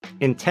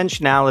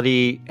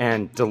intentionality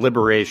and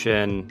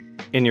deliberation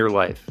in your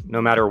life,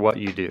 no matter what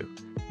you do.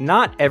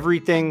 Not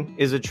everything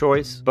is a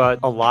choice, but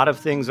a lot of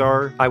things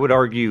are. I would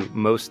argue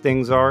most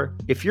things are.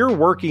 If you're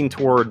working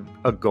toward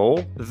a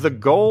goal, the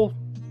goal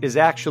is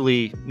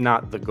actually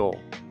not the goal.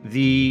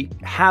 The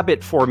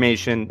habit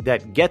formation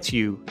that gets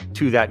you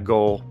to that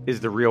goal is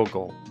the real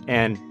goal.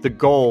 And the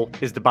goal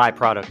is the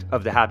byproduct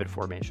of the habit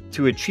formation.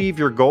 To achieve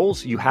your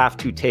goals, you have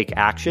to take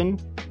action,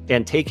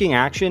 and taking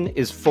action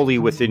is fully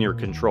within your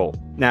control.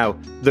 Now,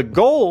 the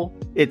goal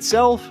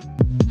itself.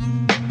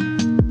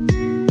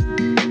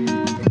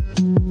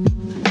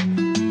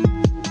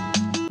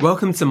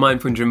 Welcome to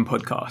Mindful and Driven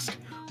podcast,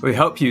 where we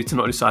help you to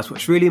not decide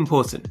what's really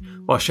important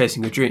while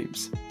chasing your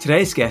dreams.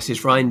 Today's guest is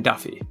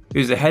Duffy,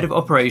 who's the head of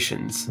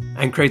operations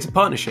and creative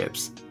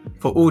partnerships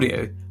for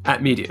audio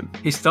at Medium.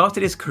 He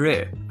started his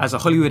career as a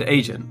Hollywood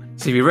agent,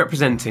 so he'll be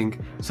representing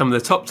some of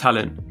the top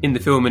talent in the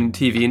film and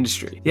TV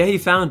industry. Yet he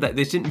found that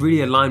this didn't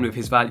really align with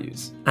his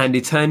values, and he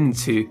turned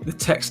into the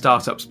tech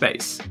startup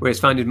space, where he's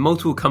founded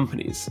multiple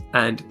companies,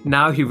 and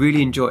now he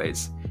really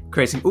enjoys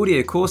creating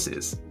audio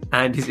courses.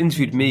 And he's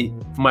interviewed me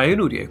for my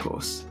own audio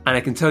course, and I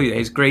can tell you that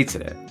he's great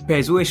at it. But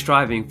he's always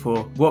striving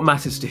for what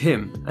matters to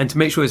him and to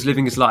make sure he's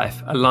living his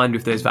life aligned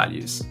with those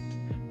values.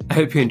 I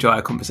hope you enjoy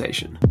our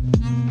conversation.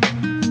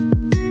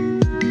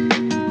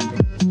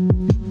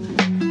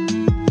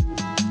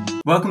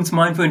 Welcome to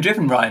Mindful and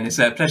Driven, Ryan. It's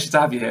a pleasure to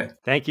have you here.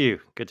 Thank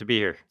you. Good to be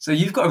here. So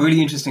you've got a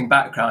really interesting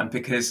background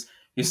because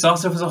you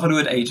started off as a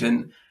Hollywood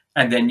agent,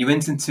 and then you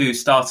went into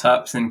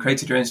startups and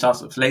created your own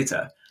startups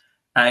later.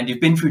 And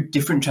you've been through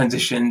different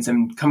transitions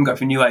and coming up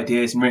with new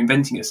ideas and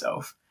reinventing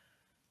yourself.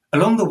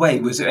 Along the way,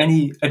 was there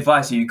any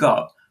advice you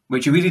got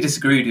which you really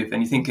disagreed with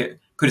and you think it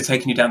could have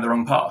taken you down the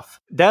wrong path?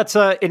 That's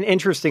an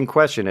interesting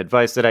question,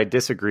 advice that I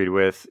disagreed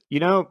with.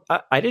 You know,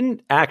 I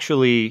didn't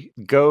actually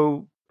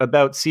go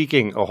about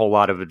seeking a whole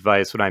lot of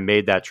advice when I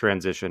made that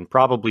transition,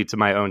 probably to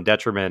my own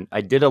detriment.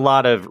 I did a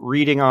lot of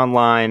reading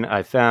online.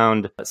 I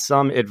found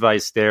some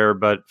advice there,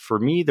 but for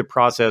me, the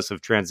process of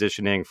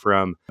transitioning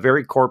from a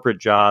very corporate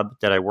job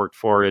that I worked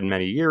for in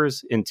many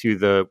years into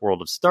the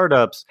world of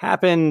startups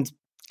happened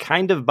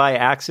kind of by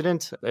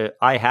accident.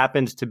 I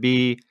happened to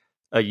be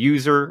a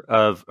user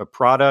of a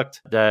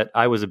product that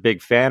I was a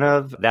big fan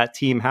of. That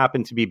team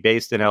happened to be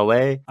based in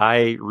LA.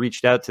 I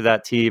reached out to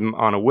that team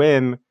on a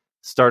whim,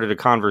 started a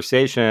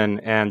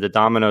conversation, and the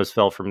dominoes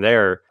fell from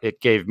there.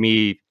 It gave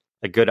me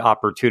a good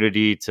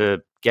opportunity to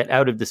get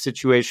out of the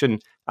situation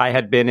I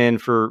had been in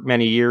for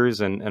many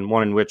years and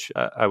one in which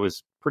I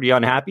was pretty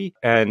unhappy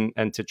and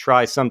to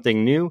try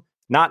something new,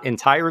 not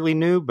entirely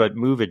new, but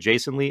move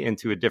adjacently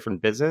into a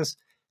different business.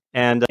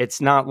 And it's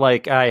not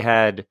like I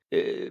had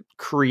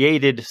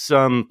created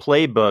some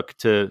playbook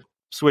to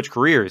switch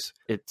careers.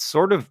 It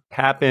sort of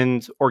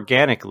happened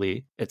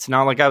organically. It's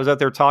not like I was out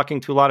there talking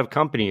to a lot of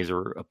companies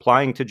or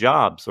applying to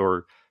jobs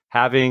or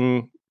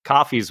having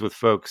coffees with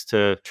folks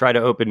to try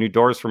to open new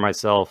doors for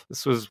myself.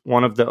 This was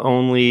one of the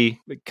only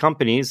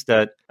companies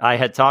that I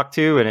had talked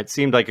to, and it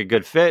seemed like a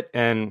good fit.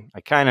 And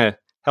I kind of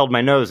held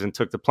my nose and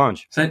took the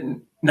plunge.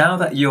 So now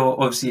that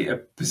you're obviously in a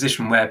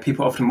position where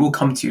people often will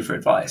come to you for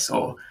advice,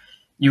 or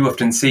you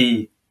often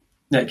see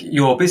like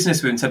your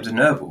business in terms of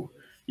Nerval,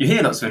 you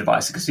hear lots of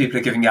advice because people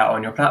are giving it out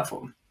on your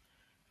platform.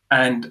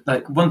 And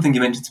like one thing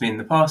you mentioned to me in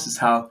the past is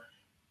how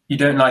you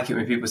don't like it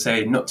when people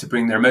say not to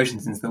bring their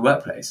emotions into the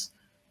workplace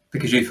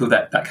because you feel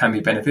that that can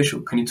be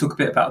beneficial. Can you talk a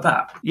bit about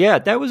that? Yeah,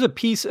 that was a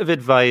piece of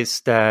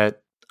advice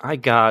that I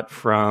got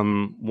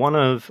from one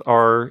of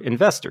our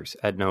investors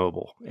at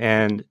Knowable.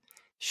 And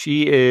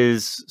she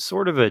is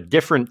sort of a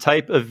different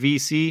type of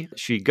VC.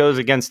 She goes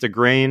against the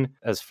grain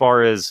as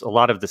far as a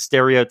lot of the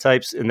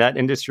stereotypes in that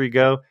industry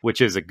go,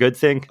 which is a good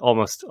thing,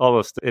 almost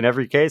in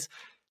every case.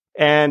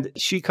 And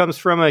she comes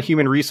from a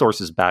human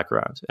resources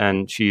background,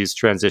 and she's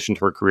transitioned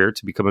her career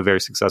to become a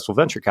very successful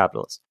venture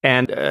capitalist.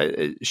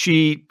 And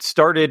she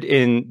started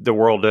in the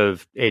world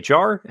of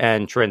HR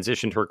and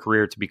transitioned her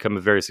career to become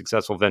a very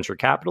successful venture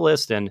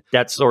capitalist. And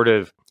that's sort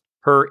of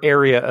her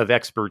area of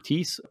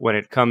expertise when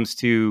it comes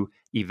to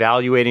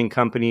evaluating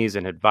companies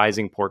and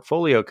advising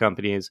portfolio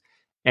companies.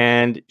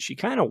 And she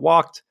kind of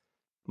walked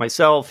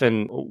myself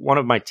and one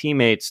of my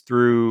teammates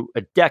through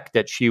a deck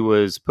that she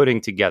was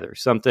putting together,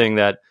 something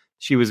that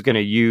she was going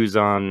to use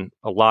on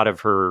a lot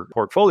of her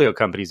portfolio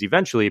companies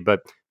eventually,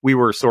 but we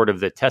were sort of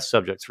the test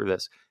subjects for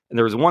this. And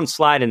there was one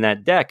slide in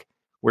that deck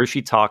where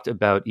she talked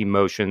about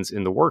emotions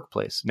in the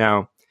workplace.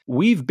 Now,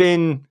 we've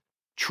been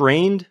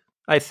trained,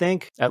 I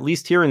think, at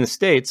least here in the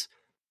States,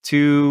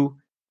 to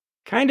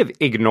kind of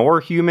ignore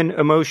human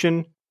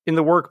emotion in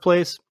the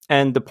workplace.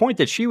 And the point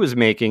that she was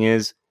making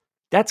is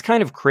that's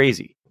kind of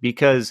crazy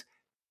because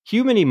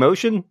human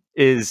emotion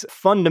is a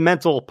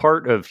fundamental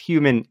part of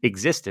human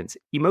existence.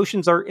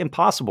 Emotions are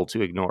impossible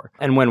to ignore.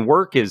 And when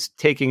work is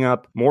taking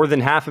up more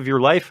than half of your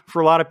life for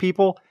a lot of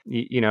people,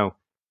 you know,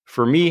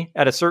 for me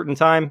at a certain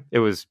time, it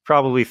was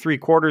probably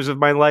 3/4 of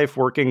my life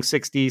working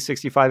 60,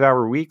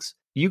 65-hour weeks.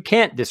 You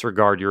can't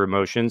disregard your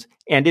emotions.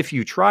 And if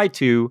you try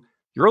to,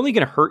 you're only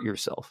going to hurt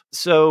yourself.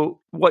 So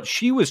what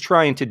she was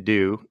trying to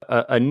do,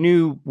 a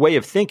new way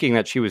of thinking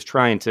that she was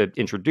trying to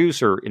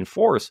introduce or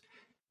enforce,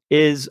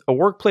 is a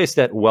workplace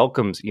that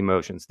welcomes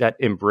emotions, that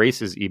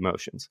embraces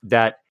emotions,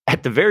 that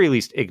at the very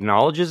least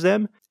acknowledges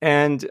them.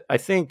 And I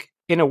think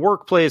in a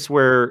workplace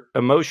where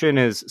emotion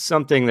is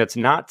something that's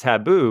not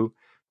taboo,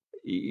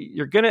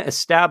 you're going to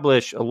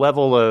establish a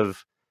level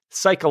of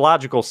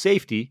psychological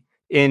safety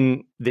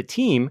in the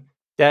team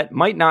that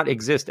might not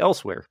exist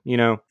elsewhere.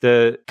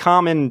 The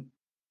common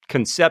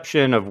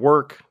conception of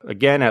work,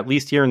 again, at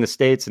least here in the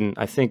States, and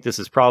I think this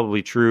is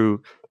probably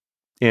true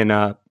in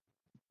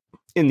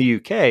the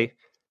UK,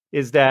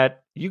 is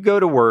that you go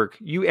to work,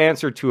 you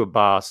answer to a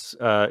boss,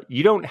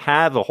 you don't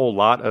have a whole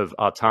lot of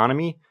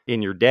autonomy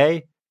in your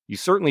day. You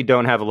certainly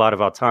don't have a lot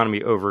of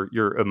autonomy over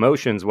your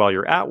emotions while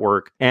you're at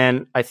work.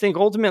 And I think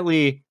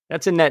ultimately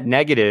that's a net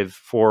negative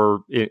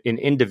for an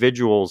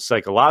individual's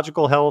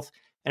psychological health.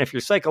 And if your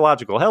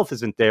psychological health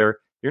isn't there,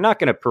 you're not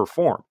going to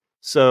perform.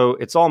 So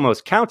it's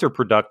almost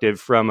counterproductive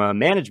from a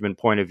management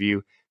point of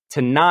view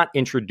to not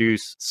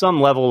introduce some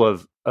level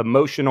of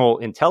emotional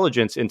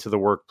intelligence into the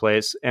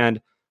workplace. And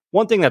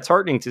one thing that's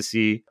heartening to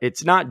see,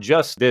 it's not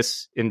just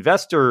this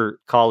investor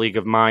colleague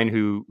of mine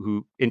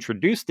who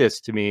introduced this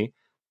to me.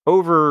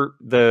 Over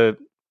the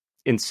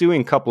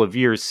ensuing couple of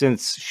years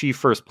since she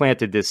first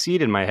planted this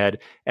seed in my head,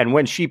 and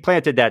when she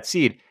planted that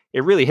seed,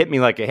 it really hit me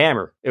like a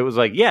hammer. It was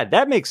like, yeah,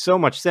 that makes so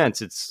much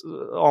sense. It's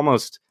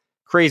almost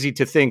crazy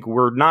to think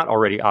we're not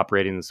already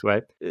operating this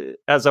way.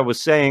 As I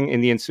was saying, in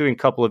the ensuing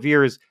couple of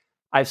years,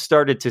 I've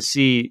started to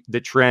see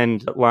the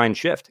trend line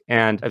shift,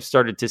 and I've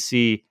started to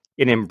see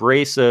an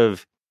embrace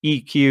of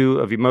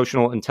EQ, of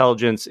emotional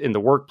intelligence in the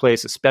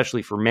workplace,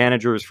 especially for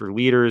managers, for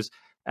leaders,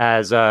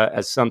 as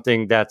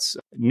something that's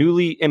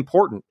newly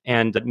important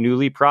and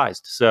newly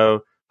prized.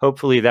 So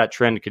hopefully that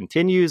trend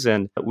continues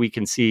and we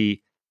can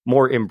see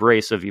more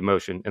embrace of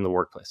emotion in the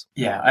workplace.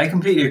 Yeah, I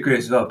completely agree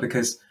as well,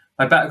 because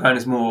my background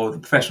is more the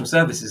professional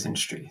services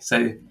industry.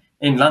 So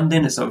in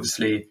London,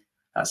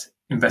 that's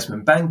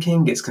investment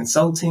banking, it's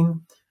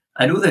consulting,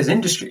 and all those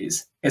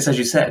industries, it's, as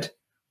you said,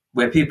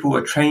 where people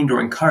are trained or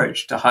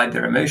encouraged to hide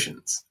their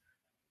emotions.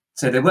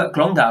 So they work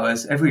long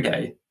hours every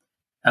day.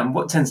 And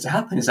what tends to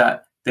happen is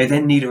that they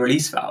then need a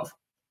release valve.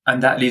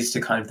 And that leads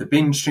to kind of the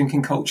binge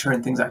drinking culture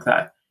and things like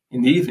that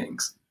in the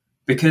evenings,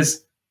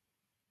 because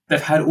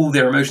they've had all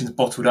their emotions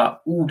bottled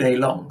up all day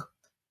long.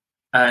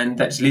 And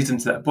that just leads them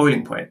to that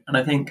boiling point. And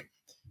I think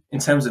in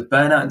terms of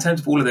burnout, in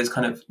terms of all of those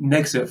kind of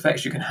negative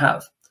effects you can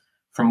have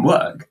from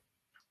work,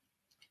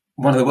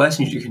 one of the worst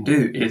things you can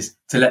do is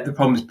to let the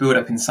problems build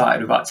up inside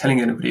without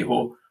telling anybody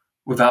or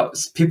without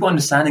people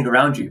understanding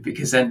around you,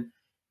 because then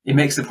it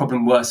makes the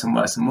problem worse and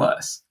worse and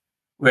worse.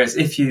 Whereas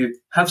if you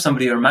have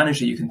somebody or a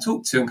manager you can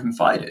talk to and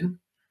confide in,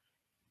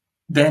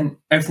 then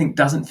everything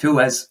doesn't feel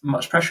as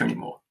much pressure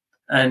anymore.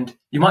 And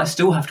you might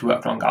still have to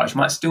work long hours. You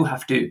might still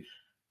have to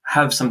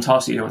have some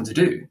tasks that you don't want to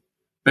do.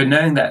 But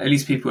knowing that at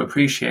least people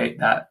appreciate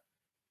that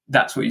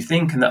that's what you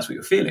think and that's what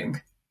you're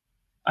feeling,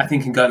 I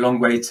think can go a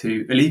long way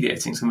to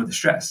alleviating some of the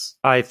stress.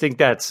 I think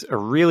that's a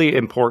really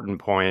important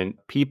point.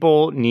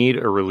 People need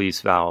a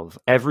release valve.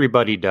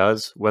 Everybody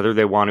does, whether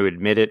they want to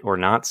admit it or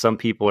not. Some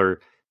people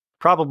are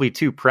probably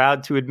too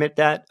proud to admit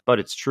that, but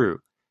it's true.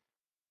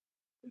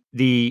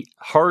 The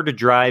hard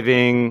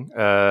driving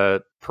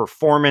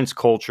performance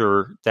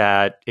culture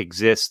that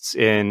exists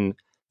in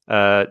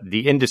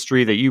the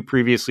industry that you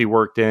previously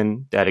worked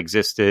in, that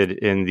existed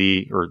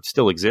or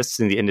still exists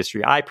in the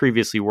industry I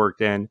previously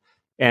worked in,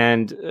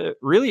 and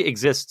really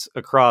exists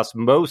across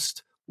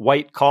most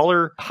white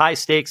collar, high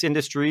stakes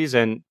industries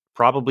and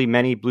probably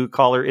many blue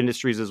collar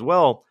industries as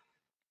well.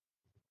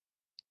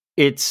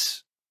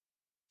 It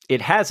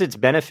has its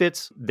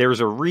benefits. There's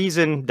a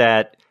reason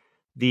that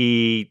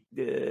the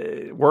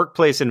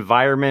workplace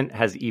environment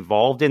has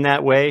evolved in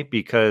that way,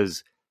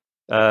 because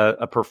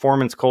a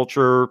performance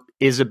culture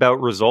is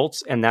about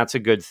results, and that's a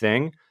good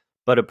thing.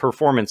 But a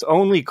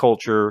performance-only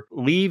culture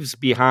leaves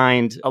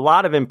behind a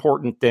lot of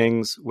important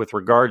things with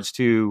regards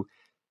to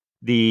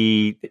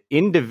the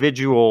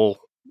individual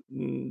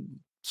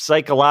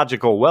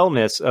psychological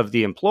wellness of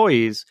the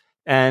employees.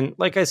 And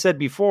like I said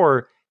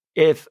before,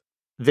 if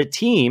the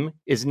team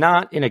is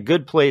not in a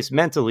good place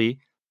mentally,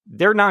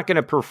 they're not going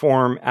to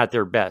perform at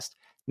their best.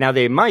 Now,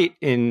 they might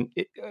in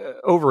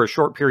over a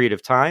short period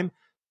of time,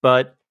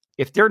 but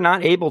if they're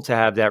not able to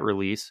have that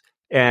release,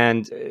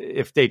 and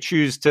if they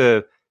choose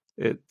to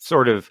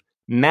sort of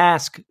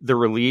mask the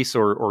release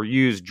or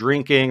use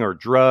drinking or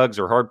drugs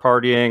or hard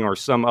partying or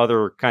some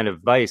other kind of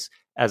vice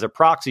as a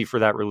proxy for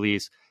that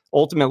release,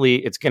 ultimately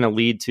it's going to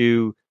lead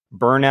to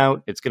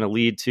burnout. It's going to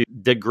lead to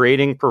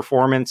degrading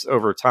performance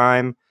over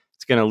time.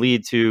 It's going to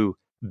lead to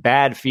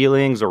bad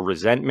feelings or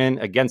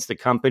resentment against the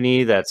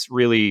company that's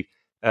really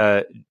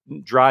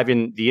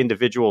driving the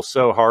individual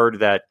so hard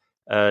that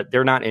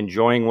they're not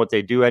enjoying what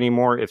they do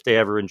anymore, if they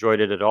ever enjoyed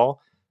it at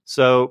all.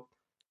 So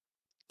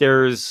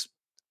there's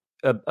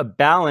a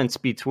balance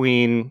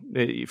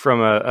between,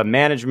 from a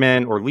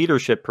management or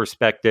leadership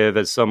perspective,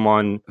 as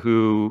someone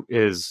who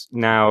is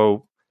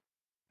now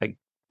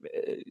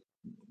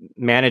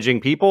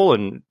managing people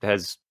and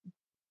has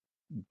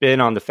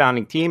been on the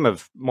founding team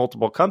of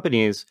multiple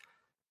companies,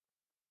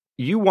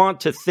 you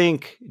want to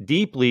think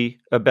deeply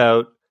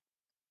about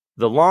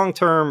the long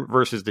term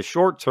versus the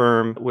short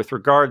term with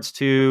regards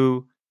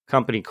to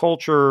company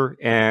culture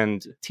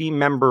and team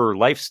member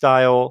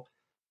lifestyle.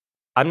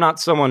 I'm not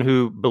someone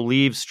who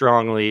believes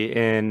strongly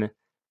in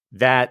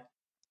that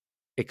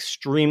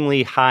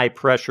extremely high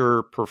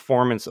pressure,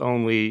 performance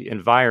only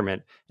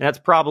environment. And that's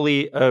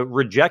probably a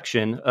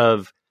rejection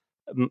of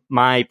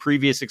my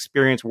previous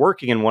experience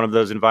working in one of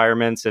those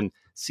environments and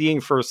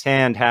seeing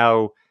firsthand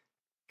how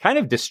kind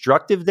of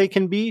destructive they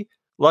can be.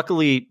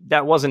 Luckily,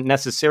 that wasn't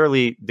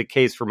necessarily the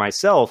case for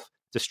myself.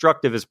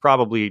 Destructive is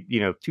probably,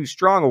 too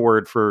strong a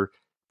word for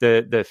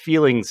the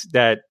feelings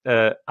that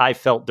I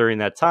felt during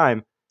that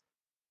time.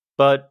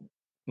 But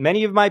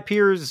many of my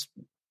peers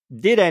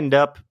did end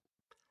up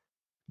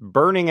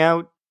burning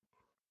out,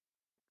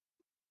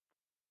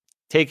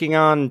 taking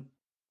on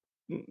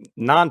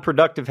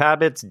non-productive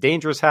habits,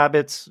 dangerous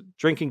habits,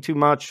 drinking too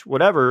much,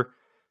 whatever,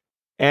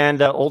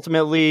 and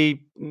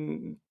ultimately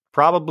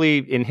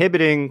probably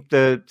inhibiting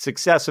the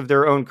success of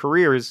their own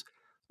careers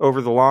over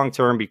the long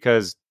term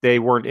because they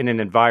weren't in an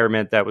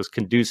environment that was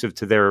conducive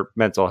to their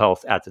mental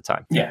health at the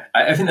time. Yeah,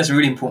 I think that's a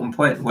really important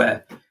point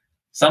where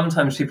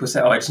sometimes people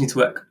say, I just need to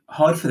work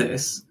hard for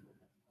this.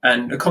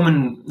 And a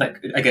common,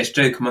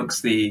 joke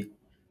amongst the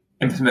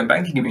investment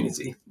banking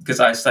community, because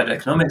I studied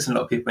economics and a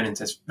lot of people went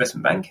into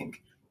investment banking,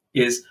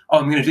 is,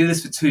 I'm going to do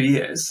this for 2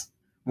 years,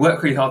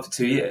 work really hard for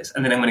 2 years,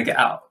 and then I'm going to get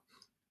out.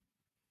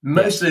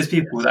 Most of those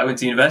people that I went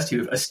to university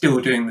with are still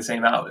doing the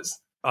same hours.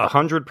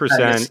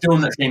 100%. Still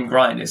in that same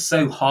grind. It's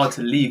so hard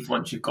to leave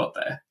once you've got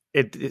there.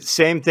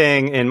 Same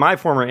thing in my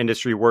former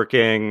industry,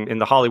 working in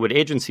the Hollywood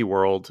agency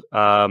world.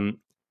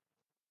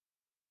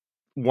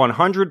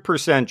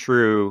 100%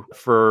 true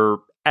for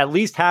at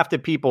least half the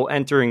people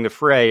entering the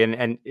fray.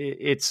 And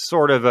it's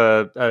sort of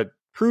a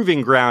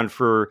proving ground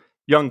for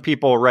young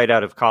people right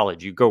out of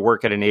college. You go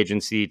work at an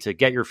agency to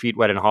get your feet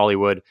wet in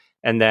Hollywood.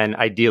 And then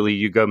ideally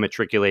you go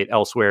matriculate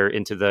elsewhere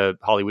into the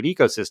Hollywood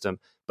ecosystem.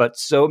 But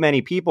so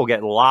many people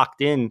get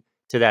locked in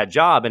to that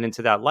job and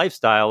into that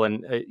lifestyle.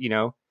 And,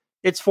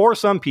 it's for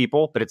some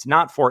people, but it's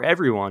not for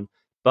everyone.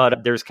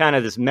 But there's kind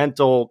of this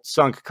mental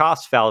sunk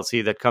cost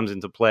fallacy that comes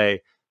into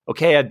play.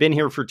 Okay, I've been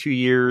here for 2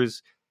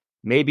 years.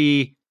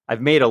 Maybe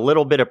I've made a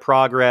little bit of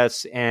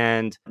progress.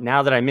 And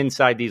now that I'm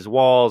inside these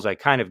walls, I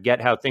kind of get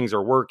how things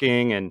are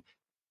working. And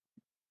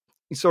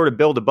you sort of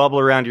build a bubble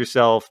around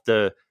yourself.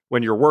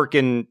 When you're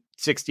working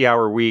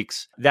 60-hour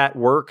weeks, that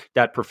work,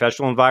 that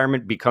professional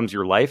environment becomes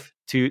your life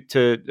to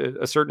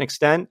a certain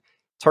extent.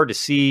 It's hard to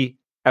see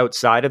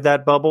outside of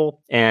that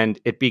bubble, and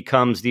it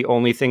becomes the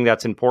only thing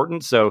that's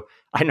important. So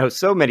I know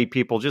so many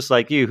people just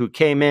like you who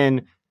came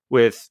in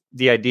with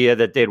the idea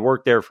that they'd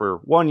work there for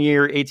 1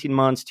 year, 18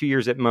 months, 2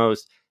 years at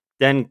most,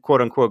 then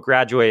quote unquote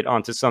graduate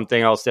onto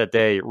something else that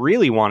they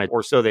really wanted,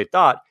 or so they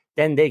thought.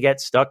 Then they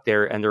get stuck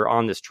there and they're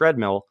on this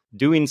treadmill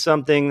doing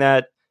something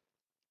that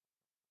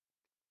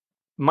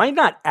might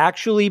not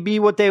actually be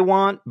what they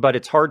want, but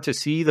it's hard to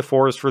see the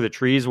forest for the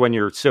trees when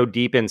you're so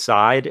deep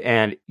inside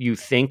and you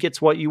think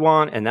it's what you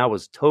want. And that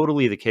was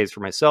totally the case for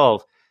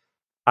myself.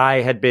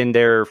 I had been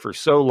there for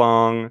so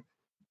long,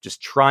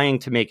 just trying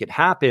to make it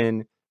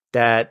happen,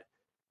 that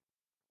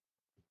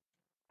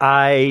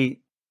I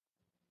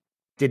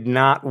did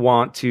not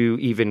want to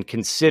even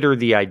consider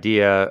the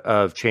idea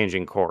of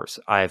changing course.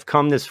 I've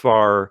come this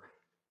far.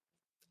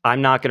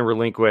 I'm not going to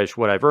relinquish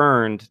what I've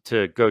earned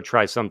to go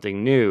try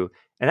something new.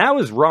 And that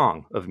was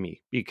wrong of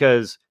me,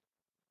 because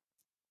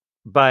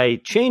by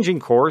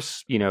changing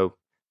course,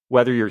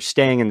 whether you're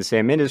staying in the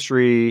same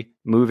industry,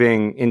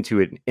 moving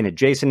into an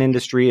adjacent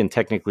industry, and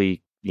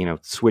technically,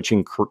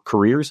 switching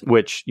careers,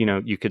 which,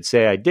 you could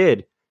say I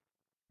did,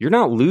 you're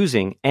not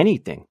losing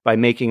anything by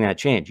making that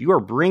change. You are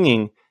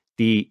bringing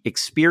the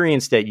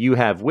experience that you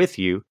have with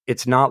you.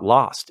 It's not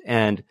lost.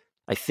 And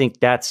I think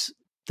that's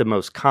the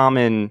most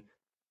common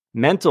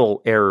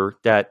mental error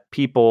that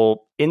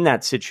people in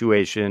that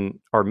situation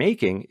are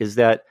making, is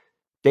that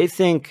they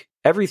think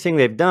everything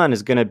they've done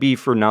is going to be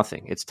for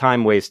nothing. It's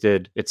time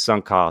wasted. It's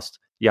sunk cost,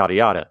 yada,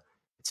 yada.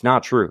 It's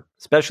not true.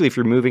 Especially if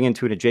you're moving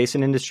into an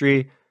adjacent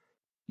industry,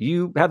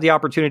 you have the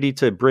opportunity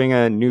to bring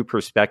a new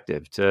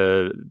perspective,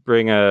 to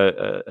bring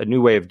a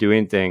new way of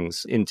doing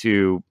things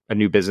into a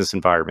new business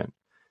environment.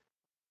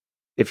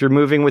 If you're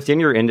moving within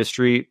your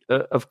industry,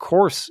 of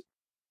course,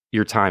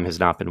 your time has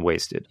not been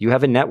wasted. You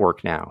have a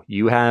network now.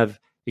 You have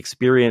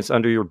experience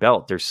under your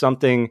belt. There's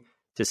something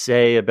to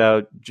say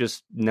about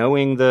just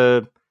knowing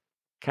the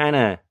kind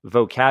of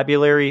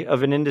vocabulary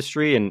of an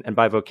industry. And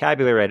by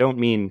vocabulary, I don't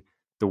mean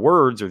the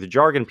words or the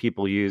jargon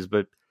people use,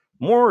 but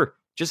more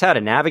just how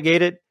to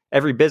navigate it.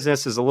 Every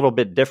business is a little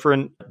bit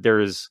different.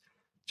 There's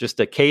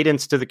just a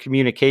cadence to the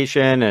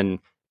communication and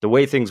the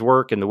way things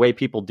work and the way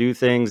people do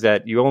things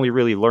that you only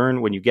really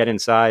learn when you get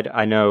inside.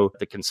 I know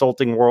the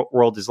consulting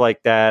world is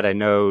like that. I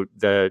know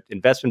the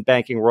investment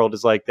banking world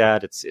is like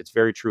that. It's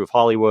very true of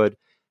Hollywood.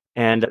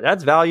 And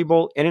that's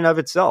valuable in and of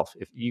itself.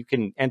 If you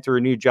can enter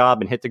a new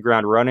job and hit the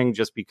ground running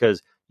just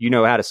because you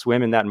know how to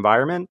swim in that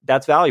environment,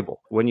 that's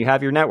valuable. When you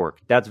have your network,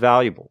 that's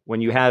valuable.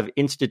 When you have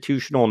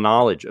institutional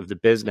knowledge of the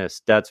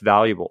business, that's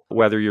valuable,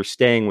 whether you're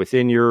staying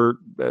within your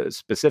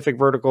specific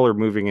vertical or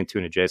moving into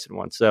an adjacent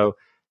one. So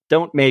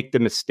don't make the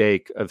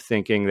mistake of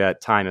thinking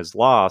that time is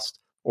lost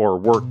or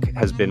work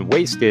has been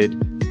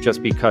wasted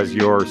just because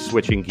you're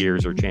switching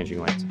gears or changing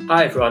lanes.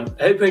 Hi everyone,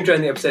 I hope you're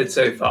enjoying the episode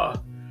so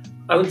far.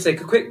 I want to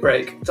take a quick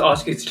break to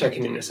ask you to check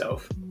in on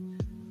yourself.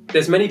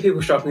 There's many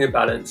people struggling with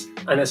balance,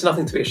 and there's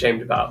nothing to be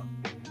ashamed about.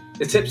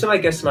 The tips that my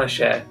guests and I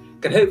share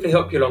can hopefully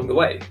help you along the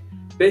way,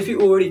 but if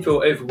you already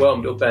feel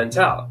overwhelmed or burnt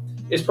out,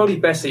 it's probably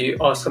best that you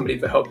ask somebody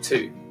for help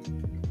too.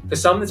 For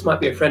some, this might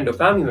be a friend or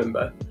family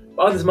member,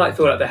 but others might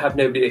feel like they have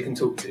nobody they can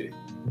talk to.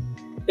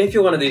 If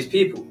you're one of these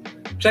people,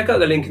 check out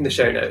the link in the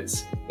show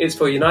notes. It's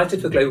for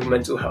United for Global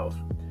Mental Health.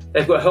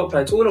 They've got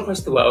helplines all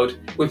across the world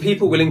with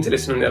people willing to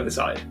listen on the other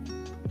side.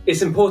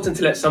 It's important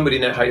to let somebody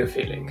know how you're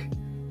feeling.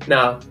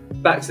 Now,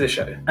 back to the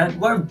show. And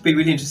what would be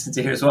really interesting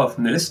to hear as well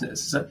from the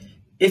listeners is that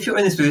if you're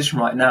in this position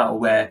right now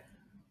where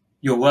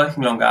you're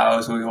working long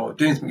hours or you're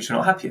doing something you're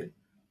not happy with,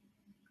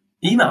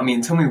 email me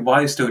and tell me why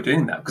you're still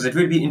doing that, because I'd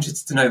really be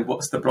interested to know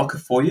what's the blocker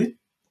for you.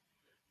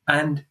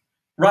 And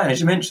Ryan,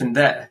 as you mentioned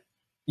there,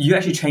 you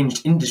actually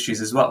changed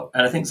industries as well.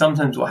 And I think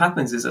sometimes what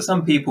happens is that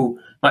some people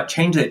might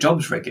change their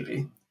jobs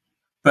regularly,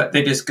 but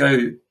they just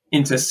go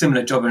into a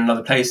similar job in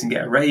another place and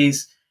get a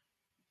raise,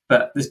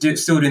 but they're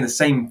still doing the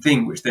same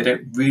thing, which they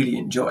don't really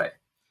enjoy.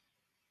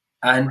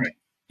 And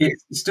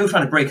it's still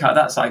trying to break out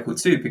that cycle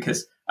too,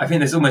 because I think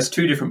there's almost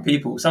two different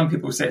people. Some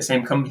people stay at the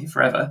same company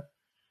forever,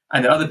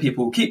 and then other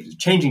people keep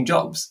changing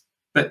jobs,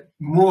 but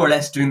more or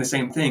less doing the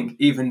same thing,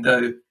 even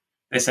though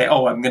they say,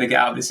 oh, I'm going to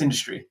get out of this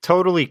industry.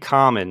 Totally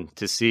common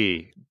to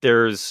see.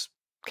 There's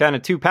kind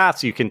of two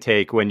paths you can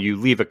take when you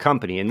leave a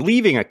company. And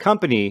leaving a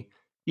company,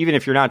 even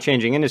if you're not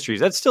changing industries,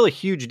 that's still a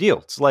huge deal.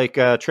 It's like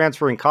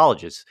transferring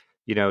colleges.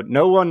 You know,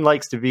 no one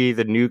likes to be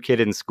the new kid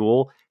in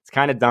school. It's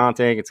kind of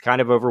daunting. It's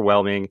kind of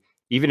overwhelming.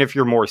 Even if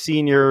you're more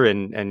senior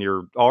and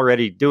you're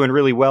already doing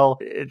really well,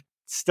 it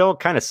still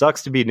kind of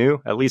sucks to be new,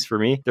 at least for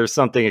me. There's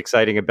something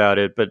exciting about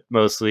it, but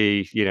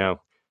mostly, you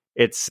know,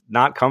 it's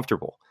not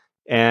comfortable.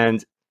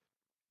 And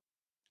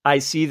I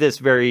see this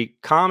very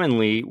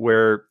commonly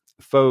where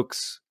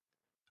folks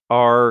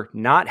are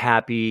not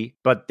happy,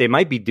 but they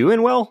might be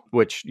doing well,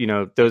 which, you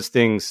know, those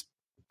things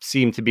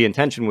seem to be in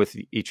tension with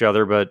each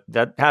other, but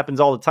that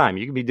happens all the time.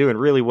 You can be doing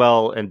really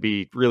well and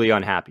be really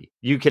unhappy.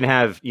 You can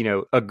have, you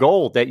know, a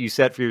goal that you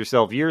set for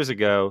yourself years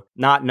ago,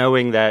 not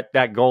knowing that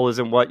that goal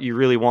isn't what you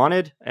really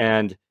wanted.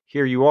 And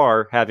here you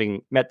are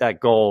having met that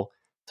goal,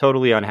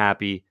 totally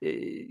unhappy.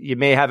 You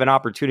may have an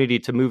opportunity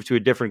to move to a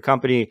different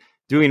company,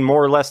 doing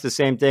more or less the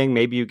same thing.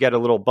 Maybe you get a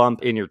little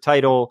bump in your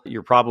title.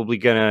 You're probably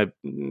going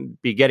to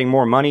be getting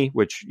more money,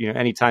 which, you know,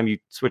 anytime you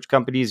switch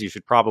companies, you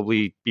should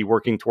probably be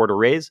working toward a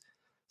raise.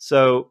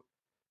 So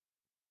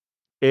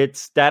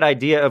it's that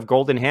idea of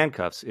golden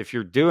handcuffs. If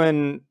you're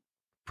doing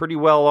pretty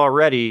well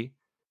already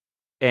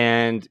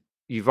and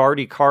you've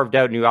already carved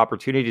out new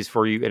opportunities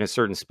for you in a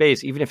certain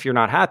space, even if you're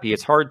not happy,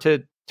 it's hard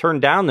to turn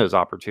down those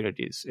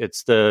opportunities.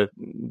 It's the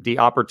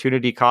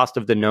opportunity cost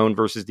of the known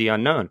versus the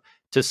unknown.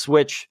 To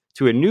switch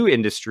to a new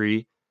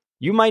industry,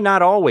 you might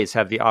not always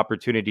have the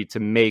opportunity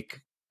to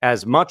make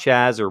as much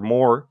as or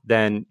more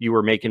than you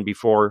were making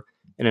before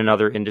in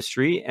another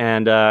industry.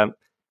 And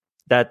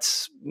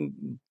that's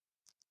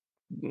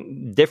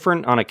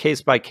different on a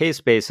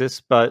case-by-case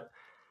basis, but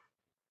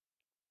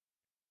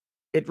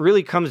it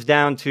really comes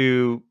down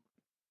to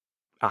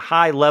a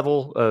high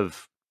level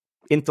of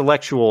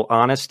intellectual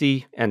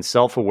honesty and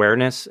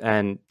self-awareness,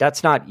 and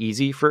that's not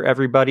easy for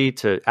everybody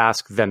to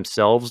ask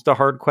themselves the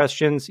hard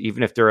questions,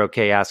 even if they're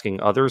okay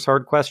asking others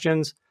hard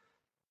questions.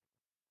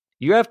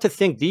 You have to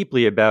think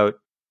deeply about,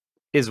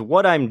 is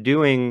what I'm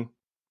doing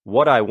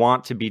what I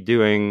want to be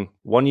doing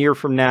 1 year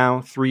from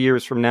now, 3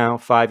 years from now,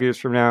 5 years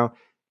from now?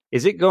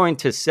 Is it going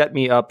to set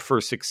me up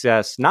for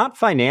success, not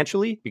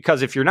financially?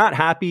 Because if you're not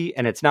happy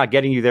and it's not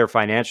getting you there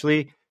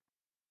financially,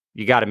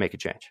 you got to make a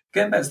change.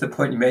 Getting back to the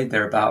point you made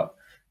there about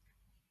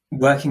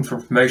working for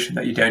a promotion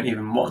that you don't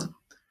even want.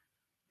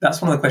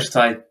 That's one of the questions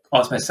I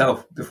asked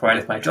myself before I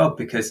left my job,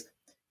 because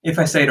if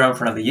I stayed around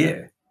for another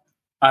year,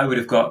 I would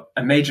have got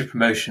a major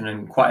promotion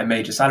and quite a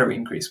major salary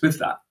increase with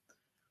that.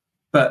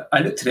 But I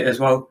looked at it as,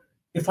 well,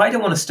 if I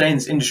don't want to stay in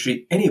this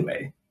industry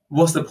anyway,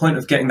 what's the point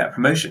of getting that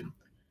promotion?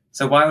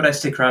 So why would I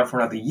stick around for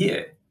another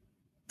year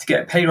to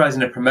get a pay rise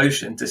and a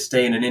promotion to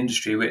stay in an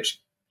industry which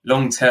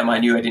long term I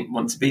knew I didn't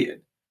want to be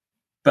in?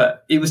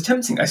 But it was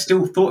tempting. I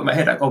still thought in my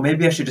head, like, oh,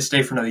 maybe I should just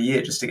stay for another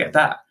year just to get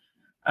that.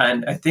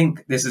 And I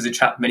think this is a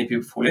trap many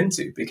people fall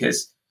into,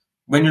 because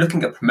when you're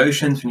looking at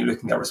promotions, when you're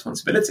looking at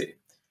responsibility,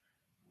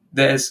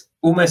 there's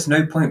almost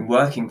no point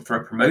working for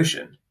a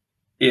promotion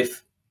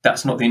if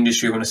that's not the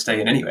industry you want to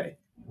stay in anyway.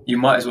 You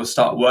might as well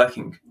start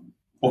working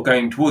or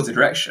going towards the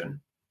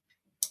direction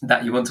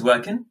that you want to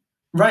work in.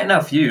 Right now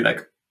for you,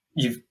 like,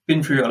 you've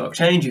been through a lot of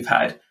change, you've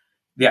had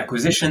the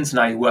acquisitions,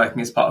 now you're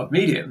working as part of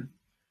Medium.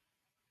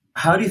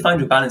 How do you find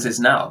your balances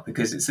now?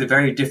 Because it's a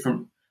very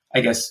different,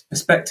 I guess,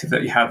 perspective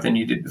that you have than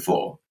you did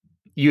before.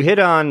 You hit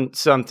on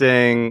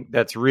something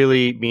that's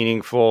really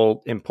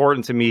meaningful,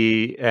 important to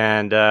me,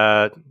 and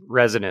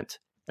resonant,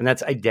 and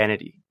that's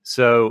identity.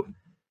 So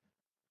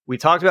we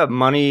talked about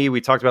money,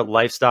 we talked about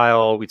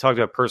lifestyle, we talked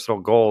about personal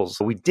goals.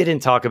 We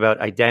didn't talk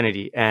about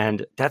identity,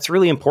 and that's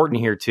really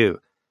important here too.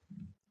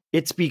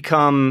 It's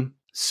become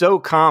so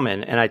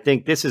common, and I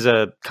think this is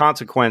a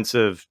consequence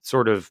of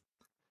sort of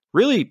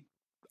really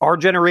our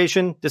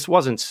generation. This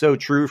wasn't so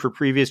true for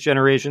previous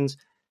generations.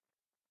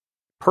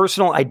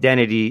 Personal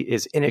identity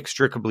is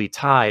inextricably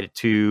tied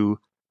to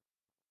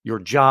your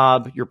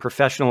job, your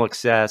professional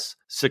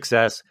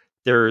success.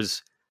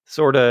 There's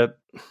sort of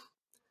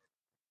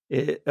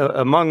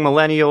among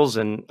millennials,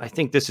 and I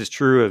think this is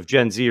true of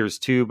Gen Zers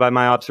too, by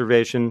my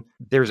observation,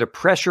 there's a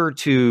pressure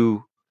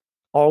to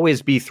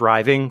always be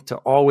thriving, to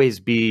always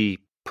be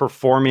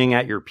performing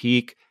at your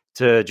peak,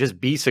 to just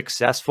be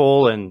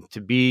successful and to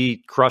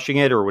be crushing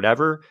it or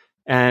whatever.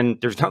 And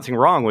there's nothing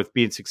wrong with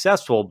being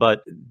successful,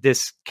 but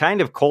this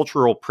kind of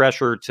cultural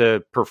pressure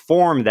to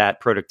perform that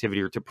productivity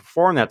or to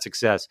perform that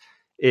success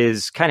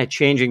is kind of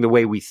changing the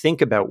way we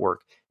think about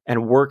work.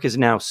 And work is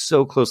now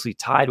so closely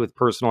tied with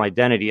personal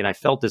identity. And I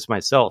felt this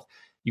myself.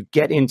 You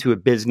get into a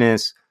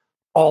business,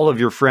 all of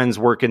your friends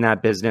work in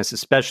that business,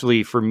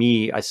 especially for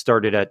me. I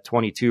started at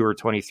 22 or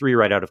 23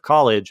 right out of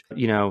college,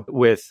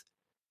 with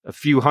a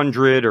few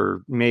hundred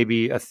or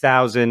maybe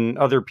 1,000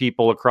 other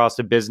people across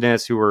the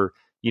business who were,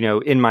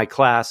 in my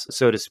class,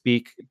 so to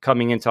speak,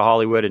 coming into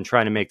Hollywood and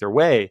trying to make their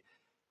way.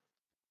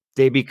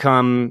 They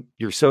become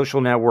your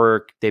social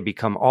network. They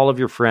become all of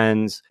your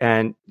friends,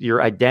 and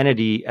your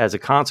identity as a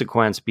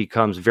consequence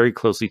becomes very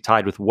closely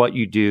tied with what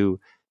you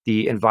do,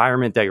 the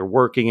environment that you're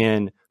working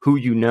in, who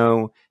you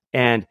know.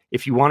 And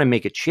if you want to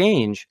make a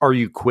change, are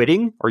you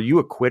quitting? Are you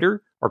a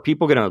quitter? Are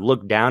people going to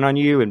look down on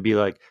you and be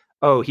like,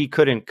 oh, he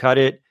couldn't cut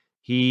it.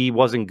 He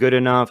wasn't good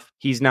enough.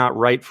 He's not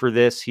right for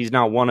this. He's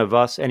not one of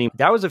us anymore.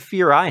 That was a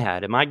fear I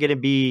had. Am I going to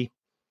be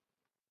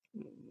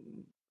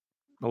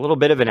a little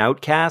bit of an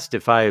outcast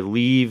if I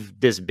leave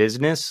this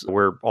business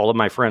where all of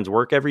my friends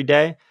work every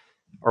day?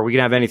 Are we going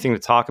to have anything to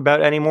talk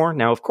about anymore?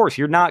 Now, of course,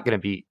 you're not going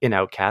to be an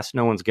outcast.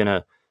 No one's going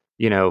to,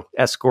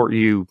 escort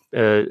you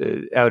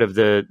out of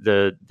the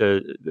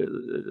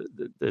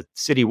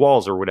city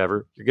walls or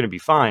whatever. You're going to be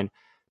fine.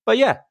 But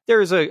yeah,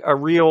 there's a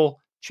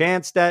real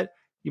chance that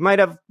you might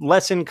have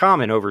less in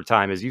common over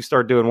time as you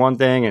start doing one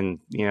thing and,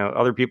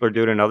 other people are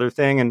doing another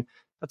thing. And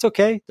that's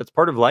okay. That's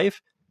part of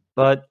life.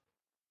 But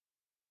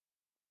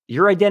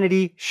your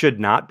identity should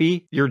not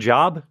be your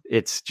job.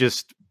 It's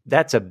just,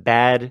 that's a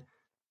bad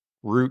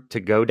route to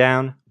go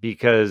down,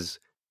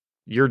 because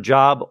your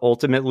job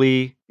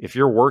ultimately, if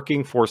you're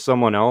working for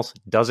someone else,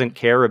 doesn't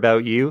care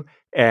about you.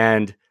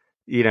 And,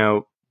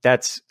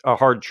 that's a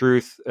hard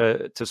truth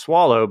to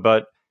swallow.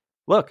 But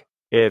look,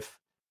 if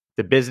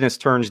the business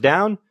turns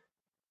down,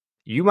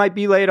 you might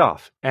be laid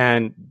off.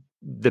 And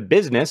the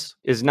business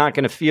is not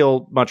going to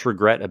feel much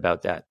regret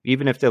about that,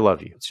 even if they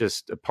love you. It's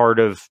just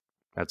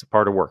that's a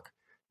part of work.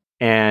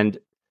 And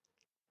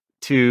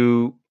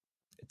to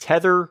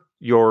tether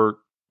your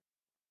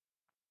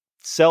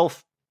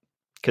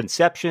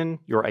self-conception,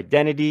 your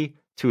identity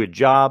to a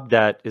job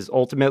that is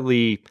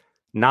ultimately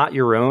not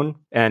your own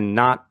and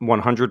not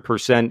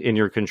 100% in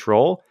your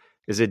control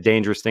is a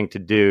dangerous thing to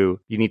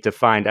do. You need to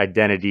find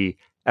identity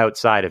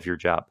outside of your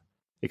job.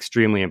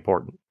 Extremely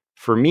important.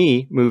 For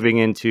me, moving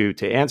into,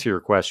 to answer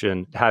your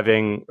question,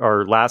 having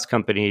our last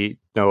company,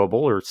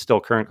 Knowable, or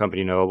still current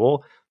company,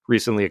 Knowable,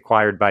 recently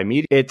acquired by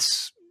me,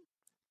 it's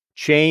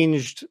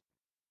changed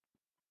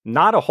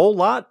not a whole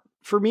lot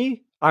for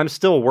me. I'm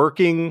still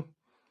working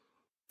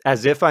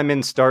as if I'm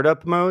in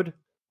startup mode,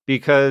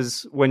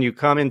 because when you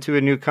come into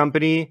a new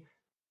company,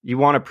 you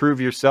want to prove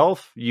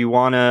yourself. You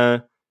want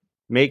to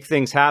make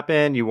things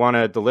happen. You want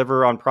to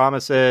deliver on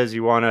promises.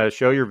 You want to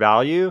show your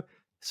value.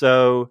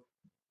 So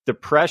the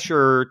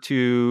pressure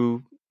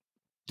to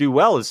do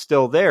well is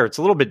still there. It's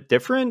a little bit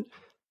different.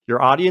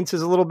 Your audience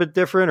is a little bit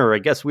different, or I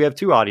guess we have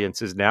two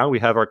audiences now. We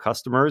have our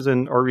customers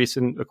and our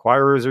recent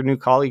acquirers or new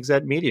colleagues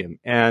at Medium.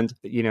 And,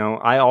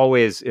 I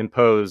always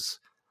impose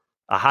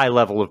a high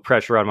level of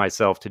pressure on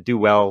myself to do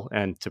well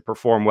and to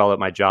perform well at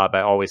my job.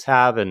 I always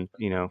have. And,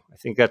 I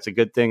think that's a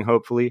good thing,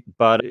 hopefully.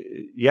 But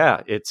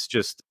yeah, it's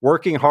just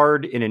working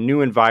hard in a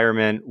new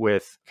environment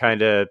with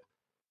kind of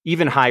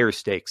even higher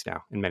stakes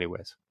now in many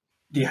ways.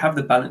 Do you have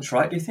the balance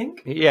right, do you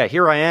think? Yeah,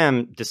 here I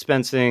am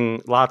dispensing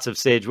lots of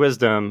sage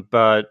wisdom,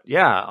 but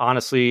yeah,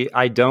 honestly,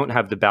 I don't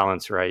have the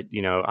balance right.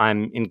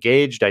 I'm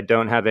engaged, I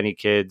don't have any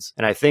kids,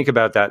 and I think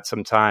about that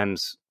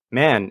sometimes.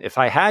 Man, if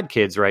I had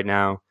kids right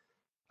now,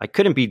 I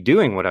couldn't be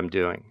doing what I'm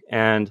doing.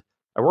 And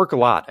I work a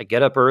lot. I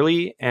get up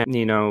early, and,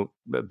 a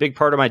big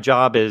part of my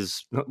job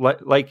is,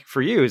 like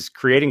for you, is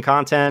creating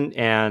content,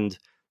 and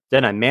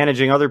then I'm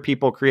managing other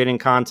people creating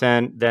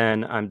content,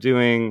 then I'm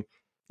doing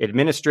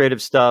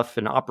administrative stuff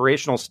and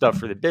operational stuff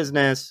for the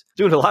business,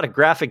 doing a lot of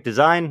graphic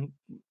design.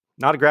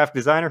 Not a graphic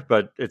designer,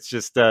 but it's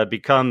just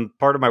become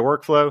part of my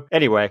workflow.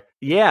 Anyway,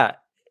 yeah,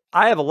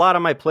 I have a lot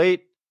on my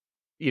plate.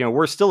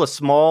 We're still a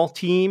small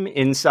team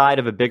inside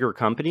of a bigger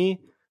company.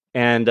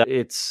 And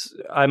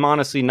I'm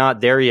honestly not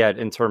there yet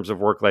in terms of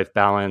work-life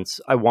balance.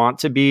 I want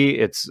to be.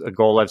 It's a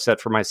goal I've set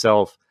for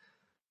myself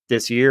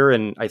this year.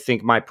 And I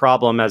think my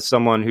problem as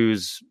someone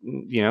who's,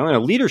 in a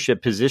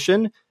leadership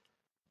position,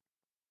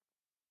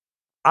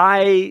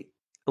 I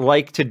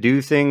like to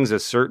do things a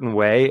certain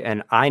way,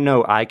 and I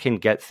know I can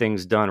get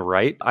things done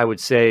right. I would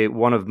say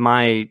one of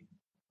my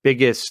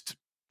biggest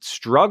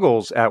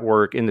struggles at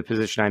work in the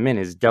position I'm in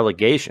is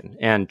delegation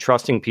and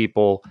trusting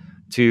people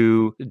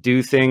to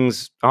do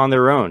things on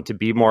their own, to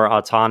be more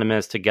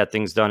autonomous, to get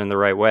things done in the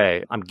right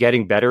way. I'm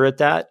getting better at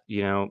that.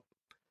 I'm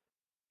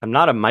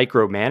not a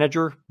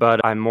micromanager,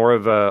 but I'm more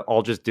of a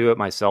I'll just do it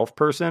myself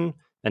person,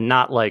 and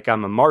not like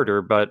I'm a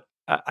martyr, but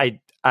I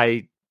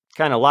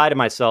kind of lie to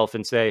myself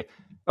and say,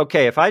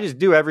 okay, if I just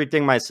do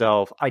everything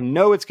myself, I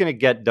know it's going to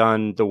get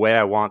done the way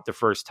I want the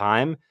first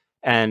time,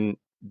 and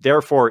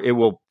therefore it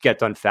will get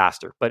done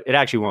faster, but it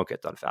actually won't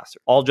get done faster.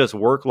 I'll just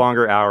work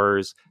longer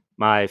hours.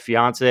 My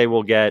fiance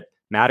will get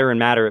madder and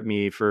madder at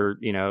me for,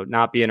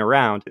 not being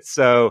around.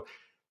 So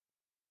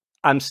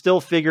I'm still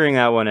figuring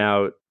that one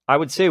out. I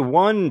would say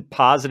one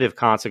positive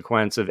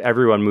consequence of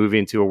everyone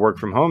moving to a work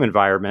from home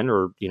environment,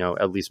 or,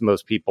 at least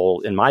most people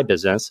in my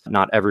business,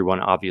 not everyone,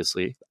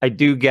 obviously, I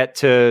do get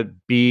to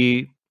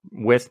be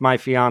with my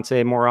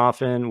fiance more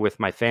often, with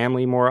my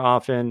family more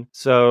often.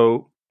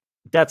 So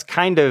that's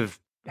kind of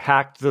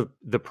hacked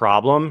the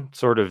problem,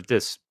 sort of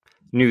this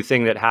new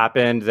thing that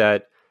happened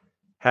that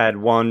had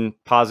one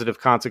positive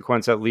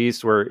consequence, at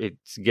least, where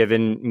it's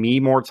given me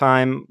more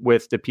time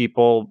with the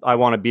people I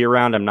want to be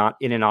around. I'm not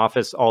in an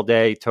office all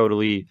day,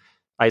 totally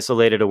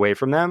isolated away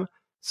from them.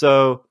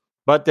 So,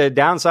 but the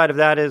downside of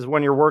that is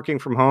when you're working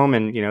from home,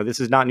 and, this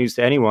is not news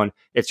to anyone,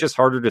 it's just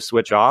harder to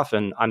switch off.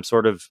 And I'm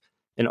sort of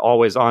an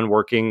always on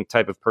working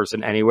type of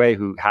person anyway,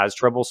 who has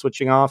trouble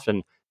switching off.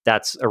 And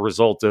that's a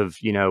result of,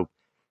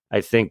 I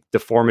think the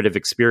formative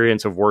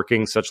experience of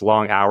working such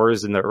long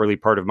hours in the early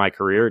part of my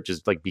career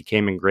just like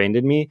became ingrained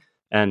in me.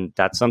 And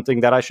that's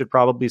something that I should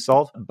probably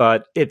solve.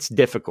 But it's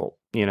difficult,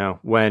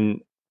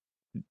 when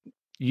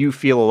you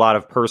feel a lot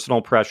of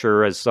personal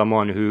pressure as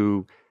someone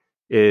who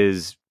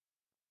is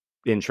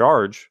in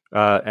charge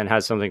and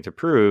has something to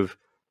prove.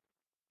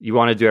 You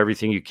want to do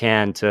everything you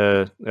can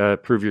to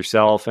prove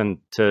yourself and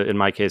to, in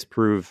my case,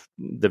 prove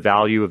the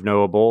value of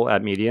Knowable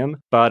at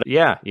Medium. But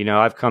yeah,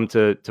 I've come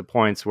to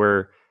points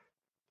where,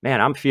 man,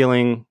 I'm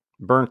feeling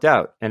burnt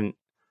out. And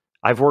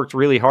I've worked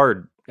really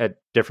hard at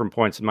different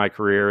points in my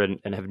career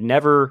and have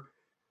never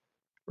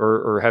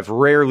or have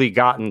rarely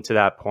gotten to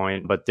that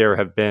point. But there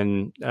have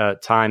been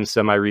times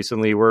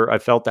semi-recently where I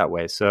felt that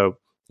way. So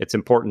it's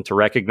important to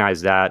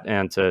recognize that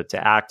and to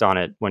act on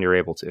it when you're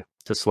able to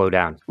slow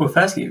down. Well,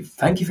 firstly,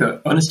 thank you for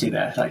your honesty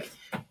there. Like,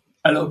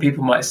 a lot of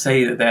people might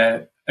say that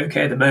they're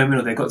okay at the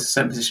moment, or they've got to a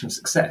certain position of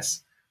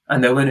success,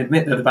 and they won't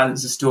admit that the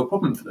balance is still a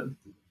problem for them.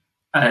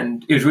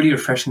 And it was really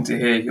refreshing to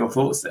hear your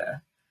thoughts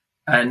there.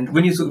 And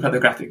when you talked about the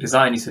graphic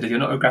design, you said, you're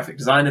not a graphic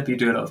designer, but you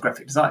do a lot of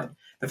graphic design.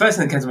 The first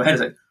thing that came to my head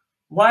is like,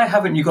 why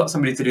haven't you got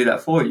somebody to do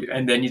that for you?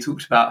 And then you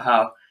talked about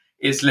how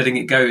it's letting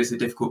it go is the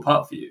difficult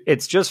part for you.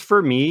 It's just,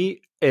 for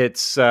me,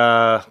 it's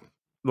I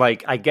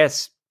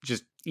guess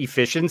just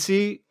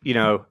efficiency.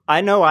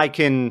 I know I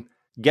can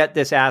get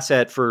this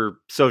asset for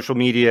social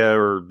media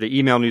or the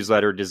email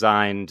newsletter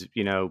designed,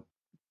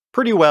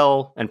 pretty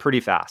well and pretty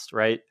fast,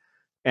 right?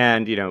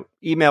 And,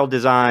 email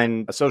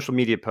design, a social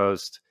media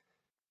post,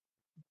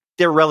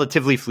 they're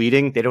relatively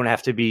fleeting. They don't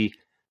have to be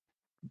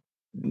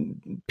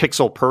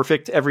pixel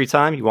perfect every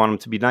time. You want them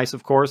to be nice,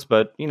 of course,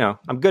 but,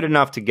 I'm good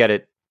enough to get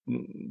it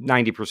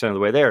 90% of the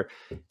way there.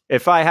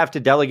 If I have to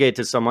delegate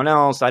to someone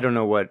else, I don't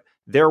know what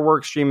their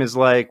work stream is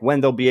like,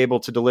 when they'll be able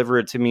to deliver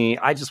it to me.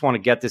 I just want to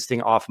get this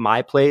thing off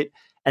my plate.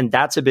 And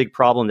that's a big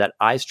problem that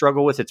I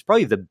struggle with. It's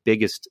probably the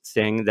biggest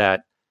thing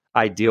that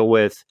I deal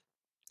with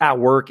at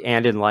work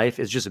and in life,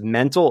 is just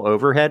mental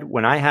overhead.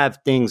 When I have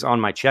things on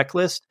my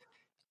checklist,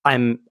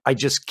 I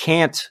just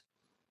can't,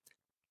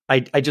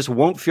 I just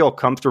won't feel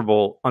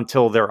comfortable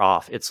until they're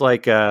off. It's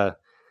like, I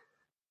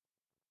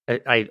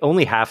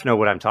only half know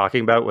what I'm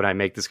talking about when I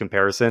make this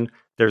comparison.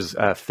 There's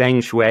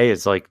Feng Shui.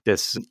 It's like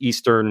this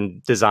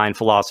Eastern design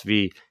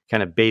philosophy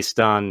kind of based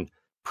on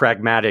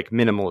pragmatic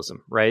minimalism,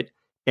 right?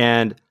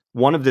 And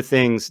one of the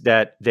things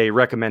that they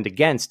recommend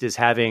against is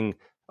having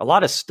a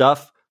lot of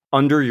stuff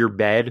under your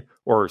bed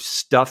or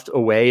stuffed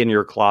away in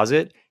your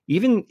closet,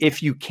 even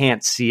if you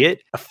can't see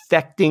it,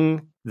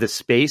 affecting the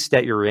space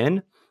that you're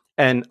in.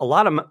 And a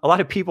lot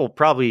of people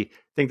probably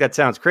think that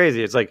sounds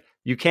crazy. It's like,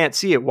 you can't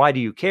see it, why do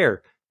you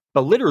care?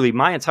 But literally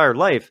my entire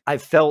life, I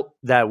felt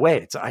that way.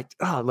 It's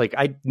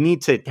I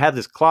need to have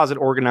this closet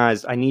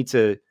organized. I need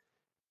to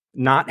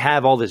not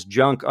have all this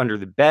junk under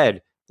the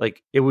bed.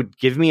 Like, it would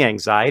give me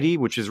anxiety,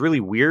 which is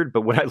really weird.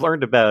 But when I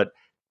learned about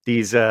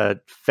these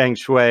Feng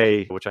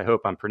Shui, which I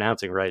hope I'm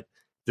pronouncing right,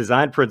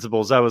 design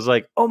principles, I was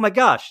like, oh my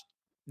gosh,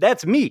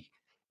 that's me.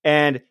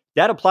 And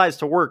that applies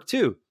to work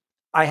too.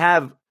 I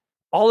have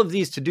all of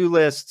these to-do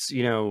lists,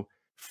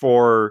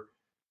 for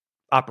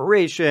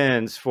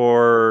operations,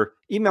 for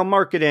email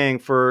marketing,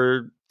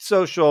 for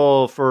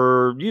social,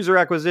 for user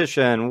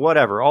acquisition,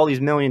 whatever, all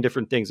these million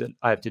different things that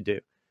I have to do.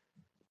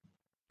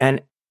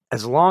 And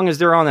as long as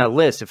they're on that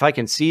list, if I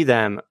can see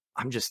them,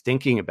 I'm just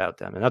thinking about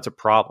them. And that's a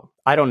problem.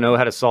 I don't know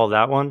how to solve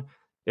that one.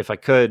 If I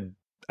could,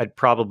 I'd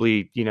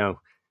probably,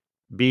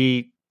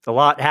 be a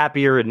lot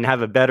happier and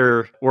have a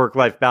better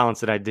work-life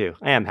balance than I do.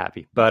 I am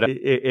happy, but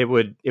it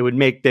would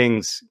make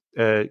things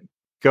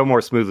go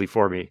more smoothly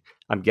for me,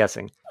 I'm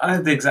guessing. I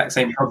have the exact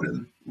same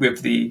problem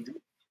with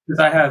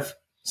because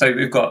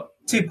we've got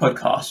 2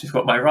 podcasts, we've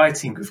got my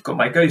writing, we've got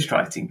my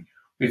ghostwriting,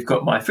 we've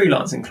got my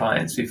freelancing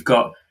clients, we've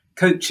got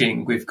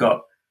coaching,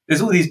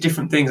 there's all these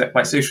different things like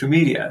my social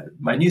media,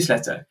 my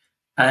newsletter.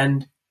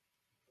 And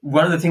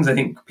one of the things I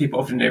think people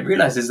often don't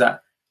realize is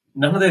that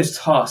none of those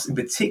tasks in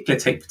particular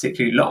take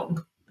particularly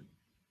long.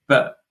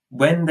 But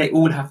when they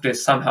all have to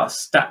somehow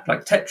stack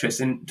like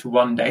Tetris into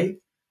one day,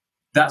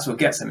 that's what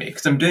gets at me.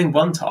 Because I'm doing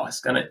one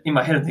task and in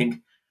my head I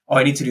think, oh,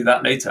 I need to do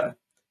that later.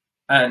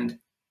 And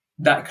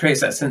that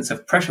creates that sense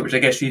of pressure, which I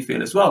guess you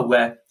feel as well,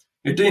 where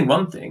you're doing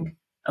one thing.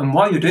 And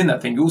while you're doing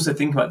that thing, you also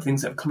think about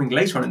things that are coming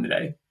later on in the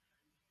day.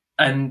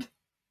 And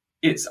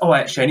it's, oh,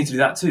 actually, I need to do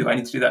that too. I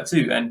need to do that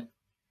too. And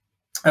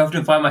I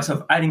often find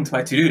myself adding to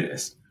my to-do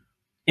list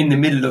in the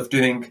middle of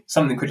doing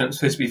something which I'm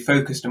supposed to be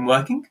focused and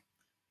working.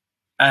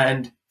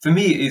 And for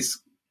me, it's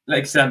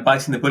like I said, I'm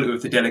biting the bullet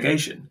with the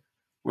delegation,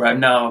 where I'm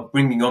now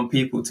bringing on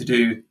people to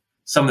do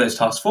some of those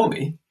tasks for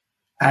me.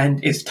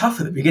 And it's tough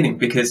at the beginning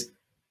because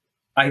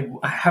I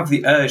have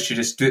the urge to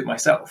just do it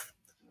myself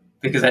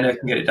because I know I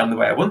can get it done the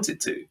way I want it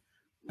to.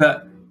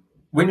 But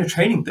when you're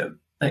training them,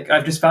 like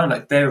I've just found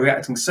like they're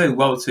reacting so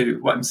well to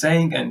what I'm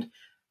saying. And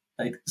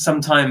like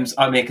sometimes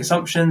I make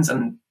assumptions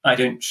and I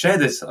don't share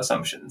those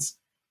assumptions.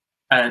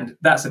 And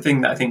that's the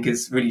thing that I think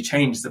has really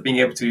changed, that being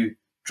able to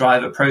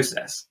drive a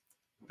process.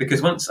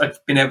 Because once I've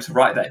been able to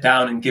write that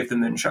down and give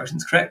them the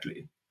instructions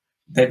correctly,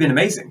 they've been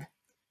amazing.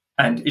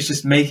 And it's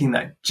just making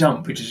that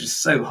jump, which is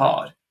just so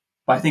hard.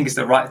 But I think it's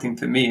the right thing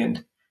for me.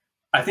 And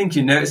I think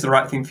it's the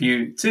right thing for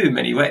you too in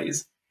many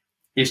ways.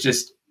 It's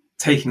just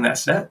taking that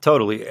step.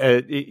 Totally.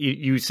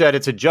 You said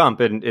it's a jump,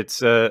 and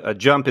it's a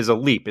jump is a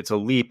leap. It's a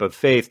leap of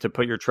faith to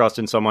put your trust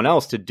in someone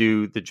else to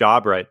do the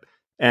job right.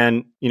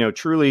 And,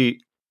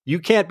 truly, you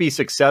can't be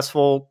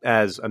successful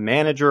as a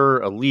manager,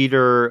 a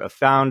leader, a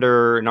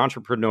founder, an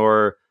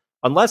entrepreneur,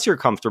 unless you're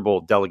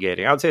comfortable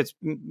delegating. I would say it's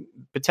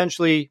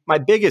potentially my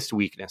biggest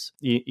weakness.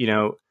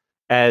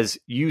 As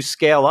you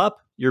scale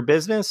up your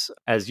business,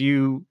 as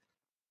you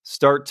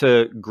start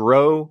to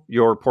grow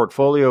your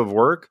portfolio of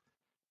work,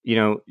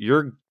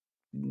 you're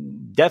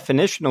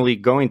definitionally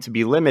going to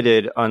be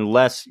limited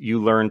unless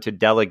you learn to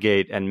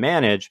delegate and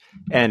manage.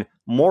 And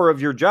more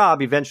of your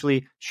job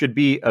eventually should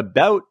be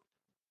about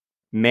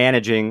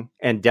managing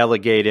and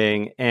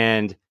delegating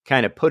and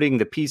kind of putting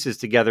the pieces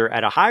together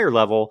at a higher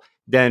level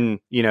than,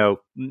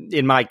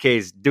 in my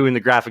case, doing the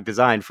graphic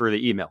design for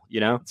the email,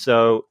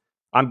 So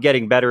I'm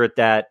getting better at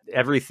that.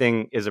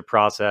 Everything is a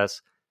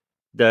process.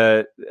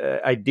 The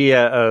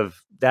idea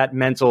of that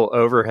mental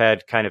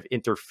overhead kind of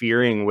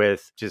interfering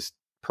with just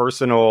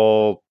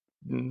personal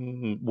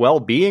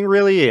well-being,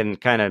 really, and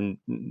kind of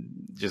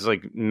just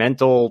like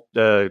mental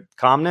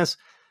calmness,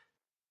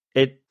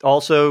 it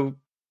also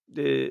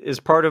is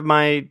part of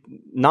my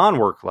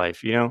non-work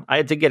life. I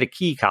had to get a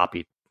key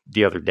copied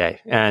the other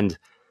day, and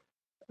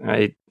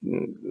the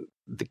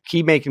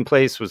key making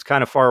place was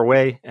kind of far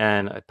away,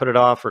 and I put it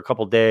off for a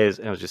couple of days,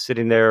 and I was just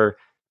sitting there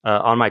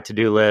on my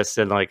to-do list,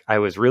 and like I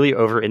was really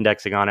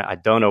over-indexing on it. I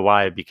don't know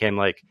why. I became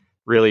like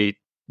really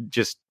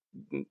just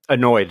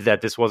annoyed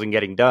that this wasn't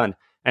getting done.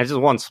 And it's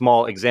just one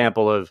small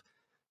example of,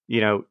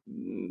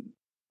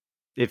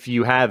 if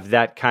you have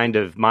that kind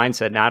of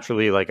mindset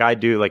naturally, like I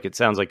do, like it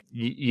sounds like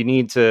you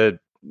need to,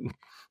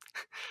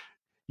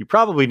 you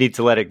probably need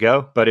to let it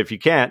go. But if you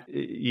can't,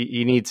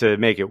 you need to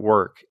make it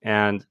work.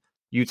 And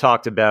you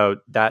talked about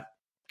that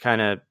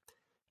kind of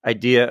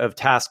idea of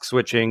task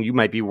switching. You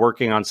might be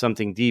working on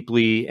something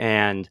deeply,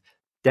 and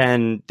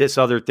then this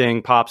other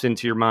thing pops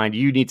into your mind.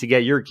 You need to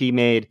get your key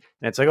made.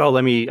 And it's like, oh,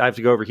 I have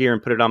to go over here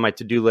and put it on my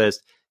to-do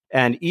list.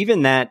 And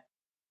even that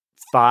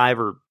 5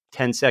 or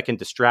 10-second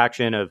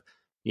distraction of,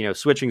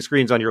 switching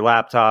screens on your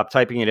laptop,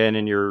 typing it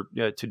in your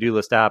to-do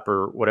list app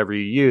or whatever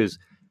you use,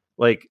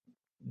 like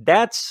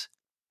that's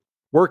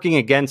working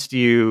against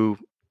you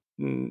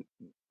in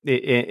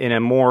a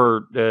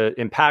more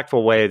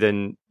impactful way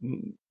than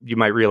you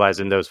might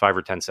realize in those 5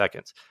 or 10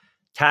 seconds.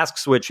 Task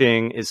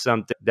switching is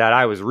something that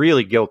I was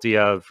really guilty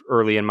of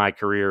early in my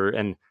career.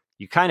 And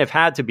you kind of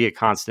had to be a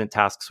constant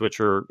task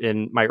switcher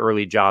in my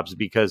early jobs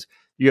because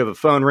you have a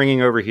phone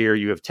ringing over here.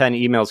 You have 10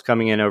 emails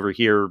coming in over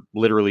here,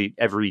 literally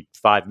every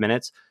 5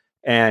 minutes.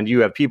 And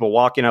you have people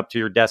walking up to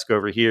your desk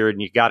over here,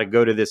 and you got to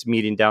go to this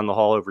meeting down the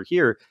hall over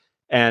here.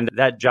 And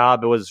that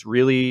job was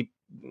really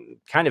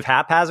kind of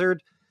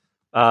haphazard.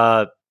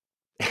 And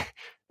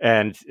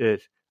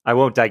I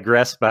won't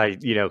digress by,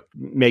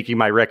 making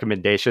my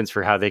recommendations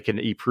for how they can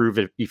improve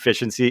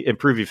efficiency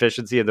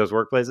in those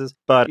workplaces.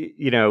 But,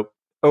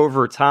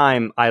 over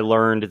time, I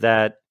learned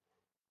that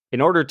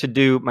in order to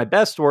do my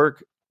best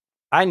work,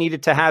 I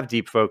needed to have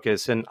deep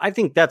focus. And I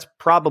think that's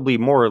probably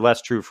more or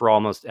less true for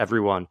almost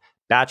everyone.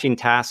 Batching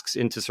tasks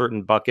into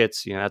certain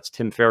buckets, that's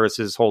Tim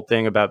Ferriss's whole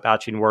thing about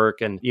batching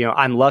work. And,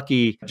 I'm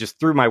lucky just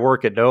through my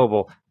work at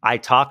Noble, I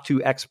talk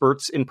to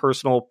experts in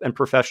personal and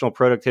professional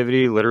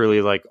productivity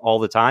literally like all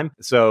the time.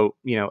 So,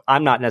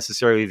 I'm not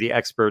necessarily the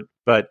expert,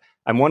 but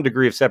I'm one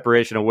degree of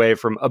separation away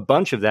from a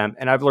bunch of them.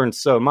 And I've learned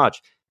so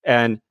much.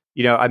 And,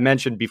 I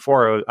mentioned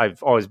before,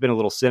 I've always been a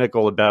little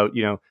cynical about,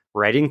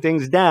 writing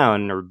things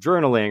down or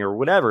journaling or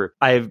whatever.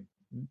 I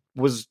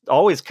was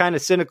always kind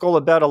of cynical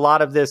about a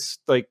lot of this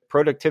like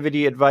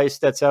productivity advice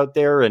that's out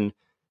there. And,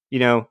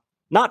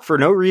 not for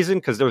no reason,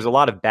 because there's a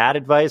lot of bad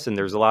advice and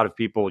there's a lot of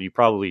people you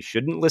probably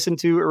shouldn't listen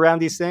to around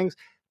these things.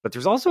 But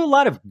there's also a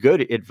lot of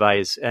good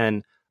advice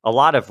and a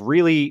lot of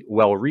really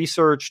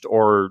well-researched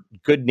or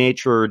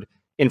good-natured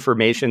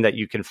information that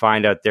you can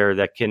find out there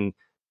that can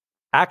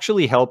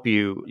actually help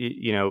you,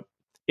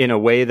 in a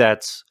way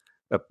that's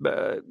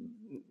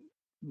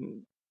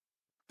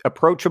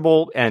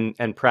approachable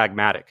and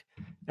pragmatic.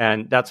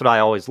 And that's what I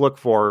always look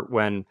for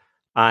when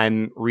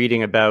I'm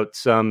reading about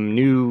some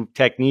new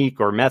technique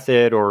or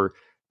method or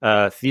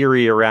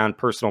theory around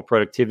personal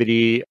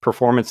productivity,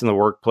 performance in the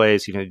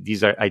workplace.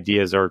 These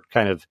ideas are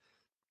kind of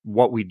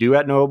what we do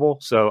at Noble.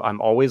 So I'm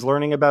always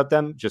learning about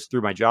them just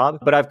through my job.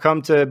 But I've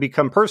come to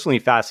become personally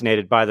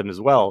fascinated by them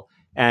as well.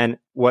 And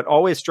what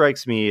always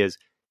strikes me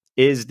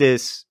is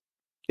this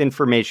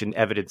information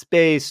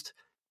evidence-based?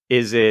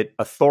 Is it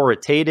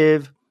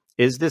authoritative?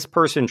 Is this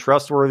person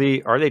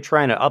trustworthy? Are they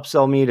trying to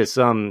upsell me to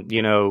some,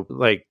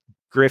 like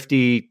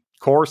grifty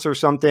course or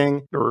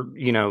something, or,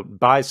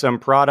 buy some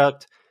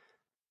product?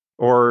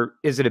 Or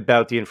is it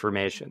about the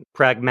information?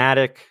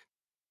 Pragmatic,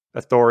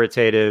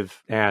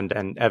 authoritative, and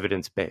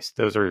evidence-based.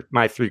 Those are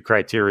my three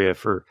criteria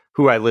for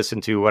who I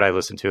listen to, what I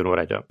listen to, and what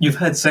I don't. You've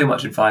heard so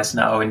much advice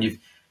now, and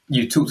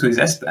you talk to these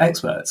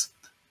experts.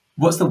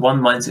 What's the one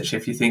mindset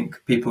shift you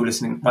think people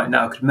listening right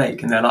now could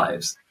make in their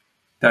lives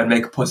that would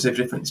make a positive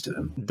difference to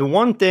them? The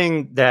one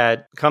thing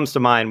that comes to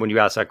mind when you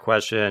ask that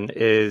question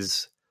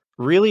is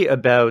really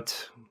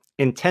about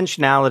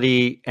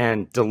intentionality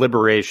and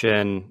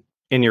deliberation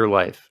in your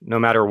life, no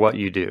matter what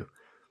you do.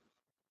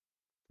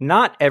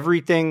 Not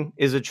everything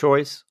is a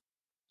choice,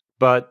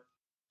 but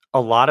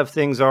a lot of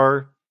things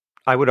are.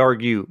 I would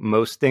argue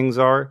most things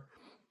are.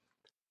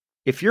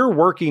 If you're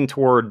working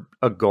toward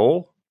a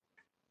goal,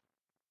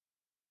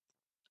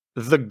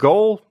 the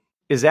goal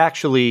is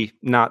actually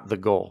not the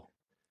goal.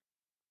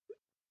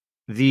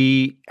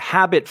 The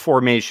habit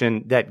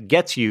formation that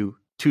gets you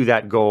to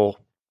that goal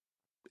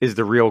is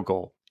the real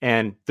goal.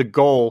 And the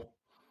goal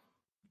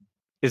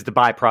is the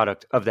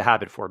byproduct of the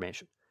habit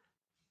formation.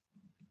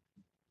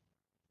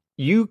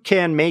 You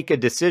can make a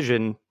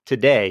decision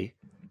today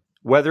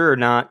whether or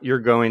not you're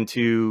going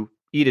to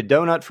eat a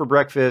donut for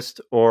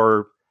breakfast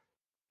or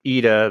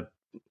eat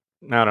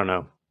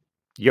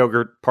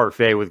yogurt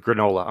parfait with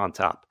granola on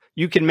top.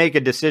 You can make a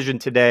decision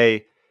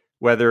today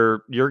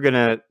whether you're going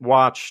to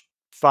watch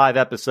 5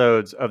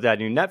 episodes of that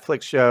new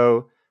Netflix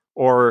show,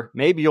 or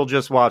maybe you'll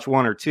just watch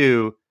 1 or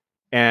 2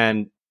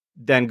 and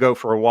then go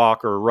for a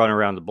walk or run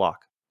around the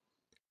block.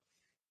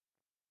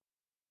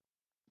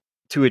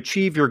 To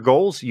achieve your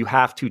goals, you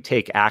have to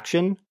take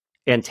action,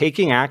 and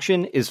taking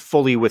action is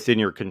fully within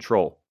your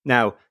control.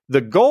 Now,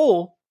 the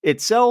goal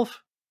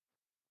itself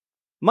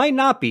might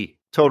not be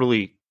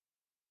totally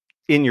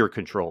in your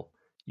control.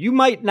 You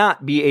might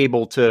not be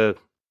able to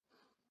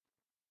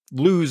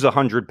lose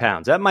 100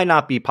 pounds. That might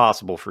not be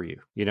possible for you,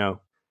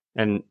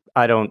 and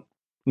I don't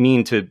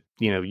mean to,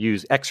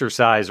 use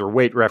exercise or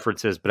weight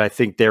references, but I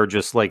think they're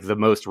just like the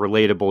most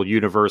relatable,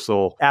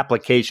 universal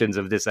applications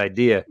of this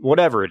idea.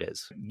 Whatever it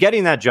is,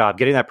 getting that job,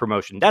 getting that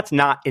promotion, that's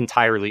not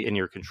entirely in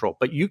your control,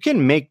 but you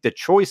can make the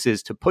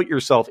choices to put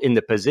yourself in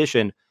the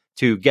position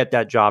to get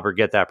that job or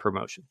get that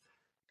promotion.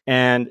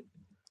 And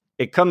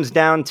it comes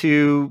down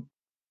to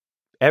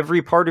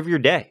every part of your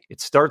day.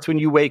 It starts when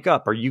you wake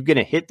up. Are you going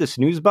to hit the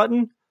snooze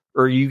button?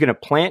 Or are you going to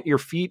plant your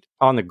feet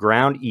on the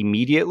ground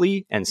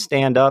immediately and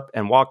stand up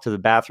and walk to the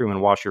bathroom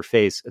and wash your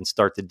face and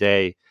start the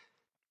day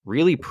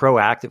really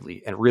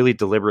proactively and really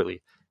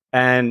deliberately?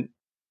 And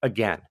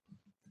again,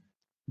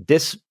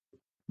 this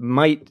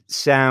might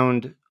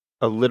sound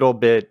a little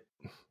bit,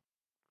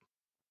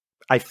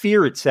 I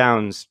fear it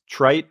sounds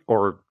trite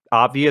or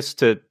obvious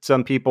to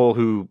some people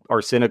who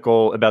are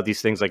cynical about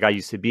these things like I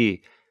used to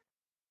be.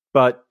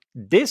 But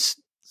this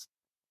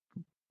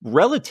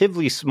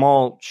relatively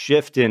small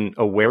shift in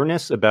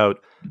awareness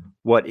about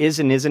what is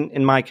and isn't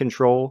in my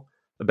control,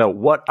 about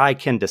what I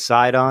can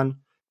decide on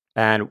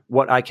and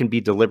what I can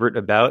be deliberate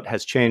about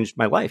has changed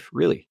my life,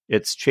 really.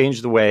 It's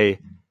changed the way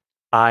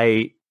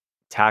I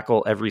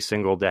tackle every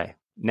single day.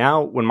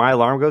 Now, when my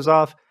alarm goes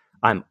off,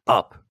 I'm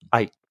up.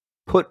 I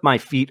put my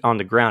feet on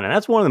the ground, and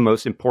that's one of the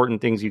most important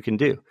things you can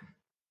do.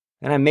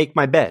 And I make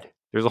my bed.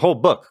 There's a whole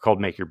book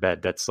called Make Your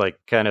Bed that's like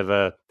kind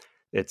of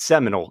it's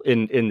seminal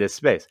in this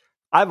space.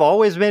 I've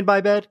always made my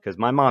bed because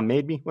my mom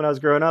made me when I was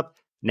growing up.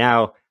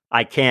 Now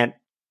I can't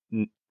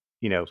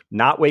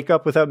not wake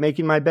up without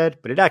making my bed,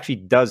 but it actually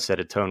does set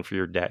a tone for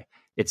your day.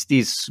 It's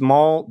these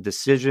small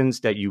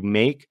decisions that you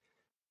make.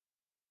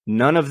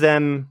 None of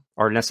them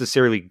are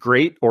necessarily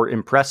great or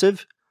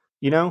impressive,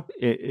 in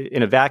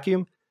a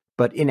vacuum,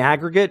 but in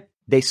aggregate,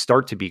 they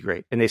start to be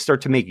great and they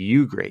start to make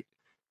you great.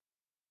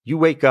 You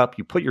wake up,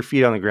 you put your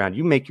feet on the ground,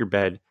 you make your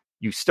bed,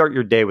 you start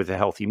your day with a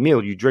healthy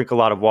meal, you drink a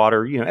lot of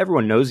water.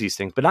 Everyone knows these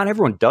things, but not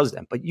everyone does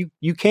them, but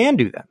you can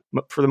do them.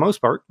 For the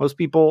most part, most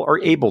people are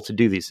able to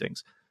do these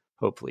things,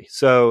 hopefully.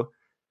 So,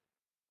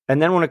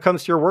 and then when it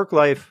comes to your work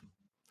life,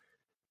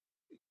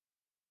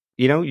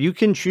 you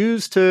can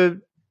choose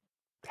to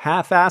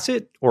half-ass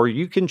it, or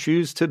you can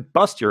choose to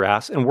bust your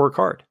ass and work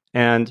hard.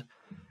 And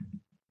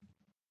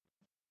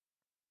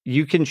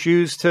you can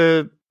choose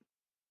to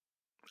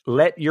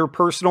let your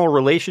personal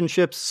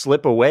relationships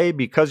slip away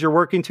because you're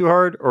working too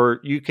hard, or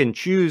you can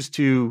choose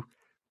to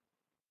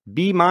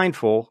be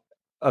mindful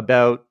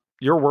about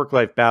your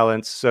work-life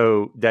balance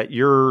so that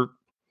you're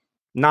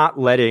not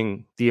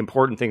letting the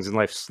important things in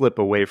life slip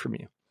away from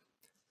you.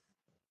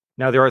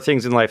 Now, there are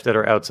things in life that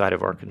are outside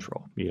of our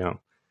control, a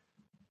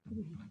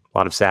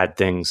lot of sad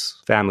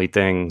things, family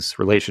things,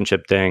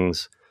 relationship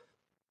things.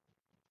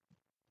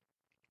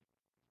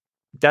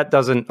 That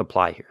doesn't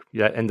apply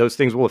here. And those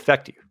things will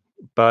affect you.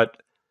 But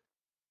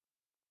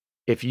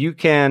if you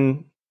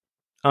can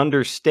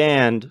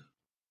understand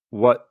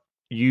what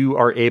you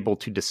are able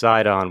to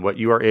decide on, what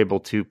you are able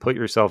to put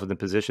yourself in the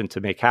position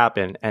to make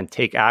happen and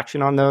take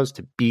action on those,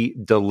 to be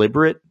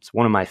deliberate. It's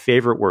one of my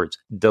favorite words,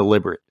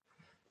 deliberate.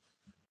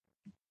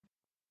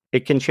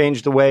 It can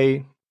change the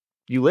way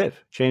you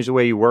live, change the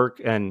way you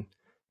work, and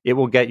it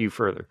will get you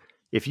further.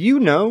 If you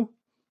know,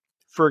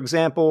 for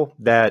example,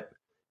 that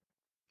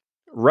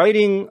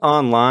writing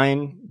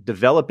online,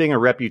 developing a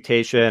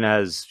reputation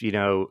as,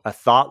 a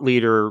thought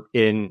leader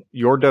in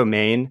your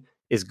domain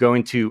is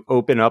going to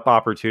open up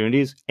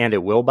opportunities, and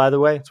it will, by the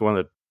way. It's one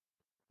of the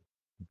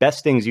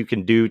best things you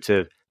can do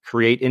to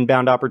create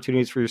inbound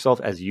opportunities for yourself,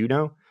 as you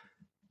know.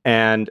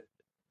 And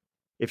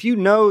if you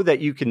know that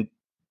you can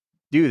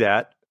do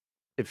that,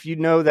 if you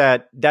know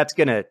that that's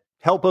going to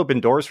help open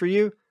doors for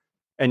you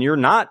and you're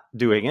not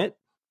doing it,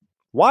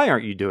 why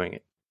aren't you doing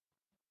it?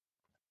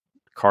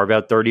 Carve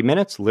out 30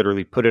 minutes,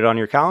 literally put it on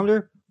your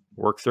calendar,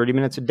 work 30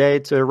 minutes a day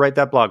to write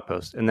that blog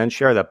post, and then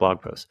share that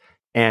blog post,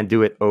 and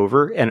do it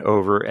over and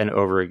over and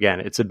over again.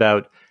 It's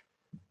about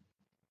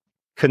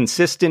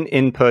consistent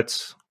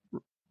inputs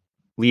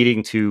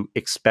leading to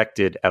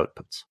expected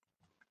outputs.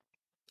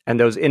 And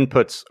those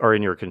inputs are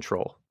in your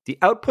control. The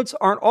outputs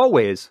aren't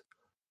always,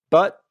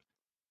 but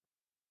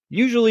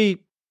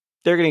usually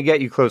they're going to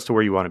get you close to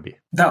where you want to be.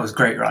 That was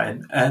great,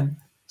 Ryan.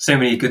 So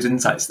many good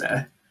insights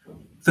there.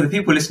 For the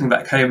people listening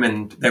back home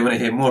and they want to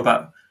hear more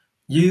about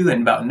you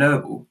and about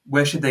Knowable,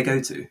 where should they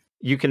go to?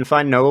 You can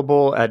find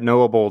Knowable at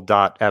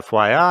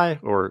knowable.fyi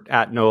or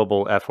at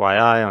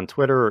knowableFYI on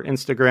Twitter or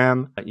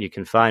Instagram. You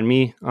can find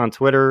me on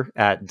Twitter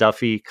at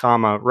Duffy,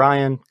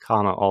 Ryan,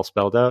 all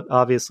spelled out,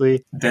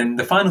 obviously. Then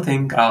the final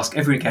thing I ask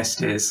every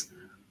guest is,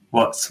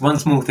 what's one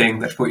small thing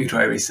that brought you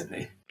joy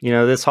recently?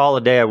 This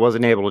holiday, I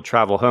wasn't able to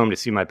travel home to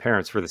see my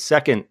parents for the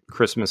second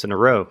Christmas in a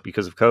row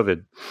because of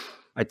COVID.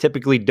 I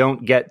typically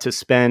don't get to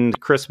spend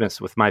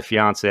Christmas with my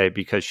fiance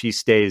because she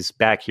stays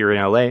back here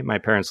in LA. My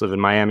parents live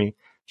in Miami.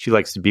 She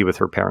likes to be with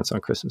her parents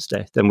on Christmas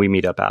Day. Then we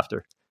meet up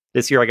after.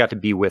 This year, I got to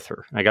be with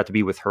her. I got to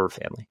be with her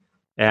family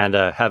and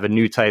have a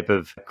new type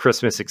of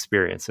Christmas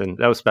experience. And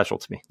that was special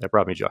to me. That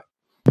brought me joy.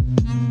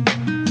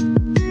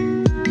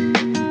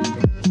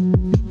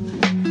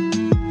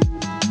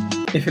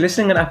 If you're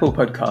listening on Apple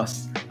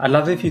Podcasts, I'd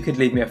love it if you could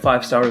leave me a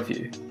 5-star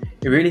review.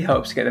 It really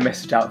helps to get the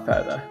message out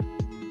further.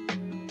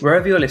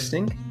 Wherever you're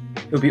listening,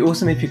 it would be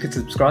awesome if you could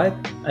subscribe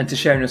and to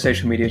share on your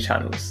social media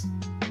channels.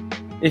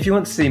 If you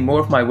want to see more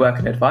of my work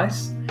and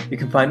advice, you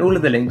can find all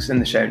of the links in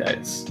the show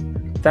notes.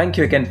 Thank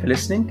you again for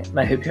listening, and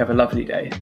I hope you have a lovely day.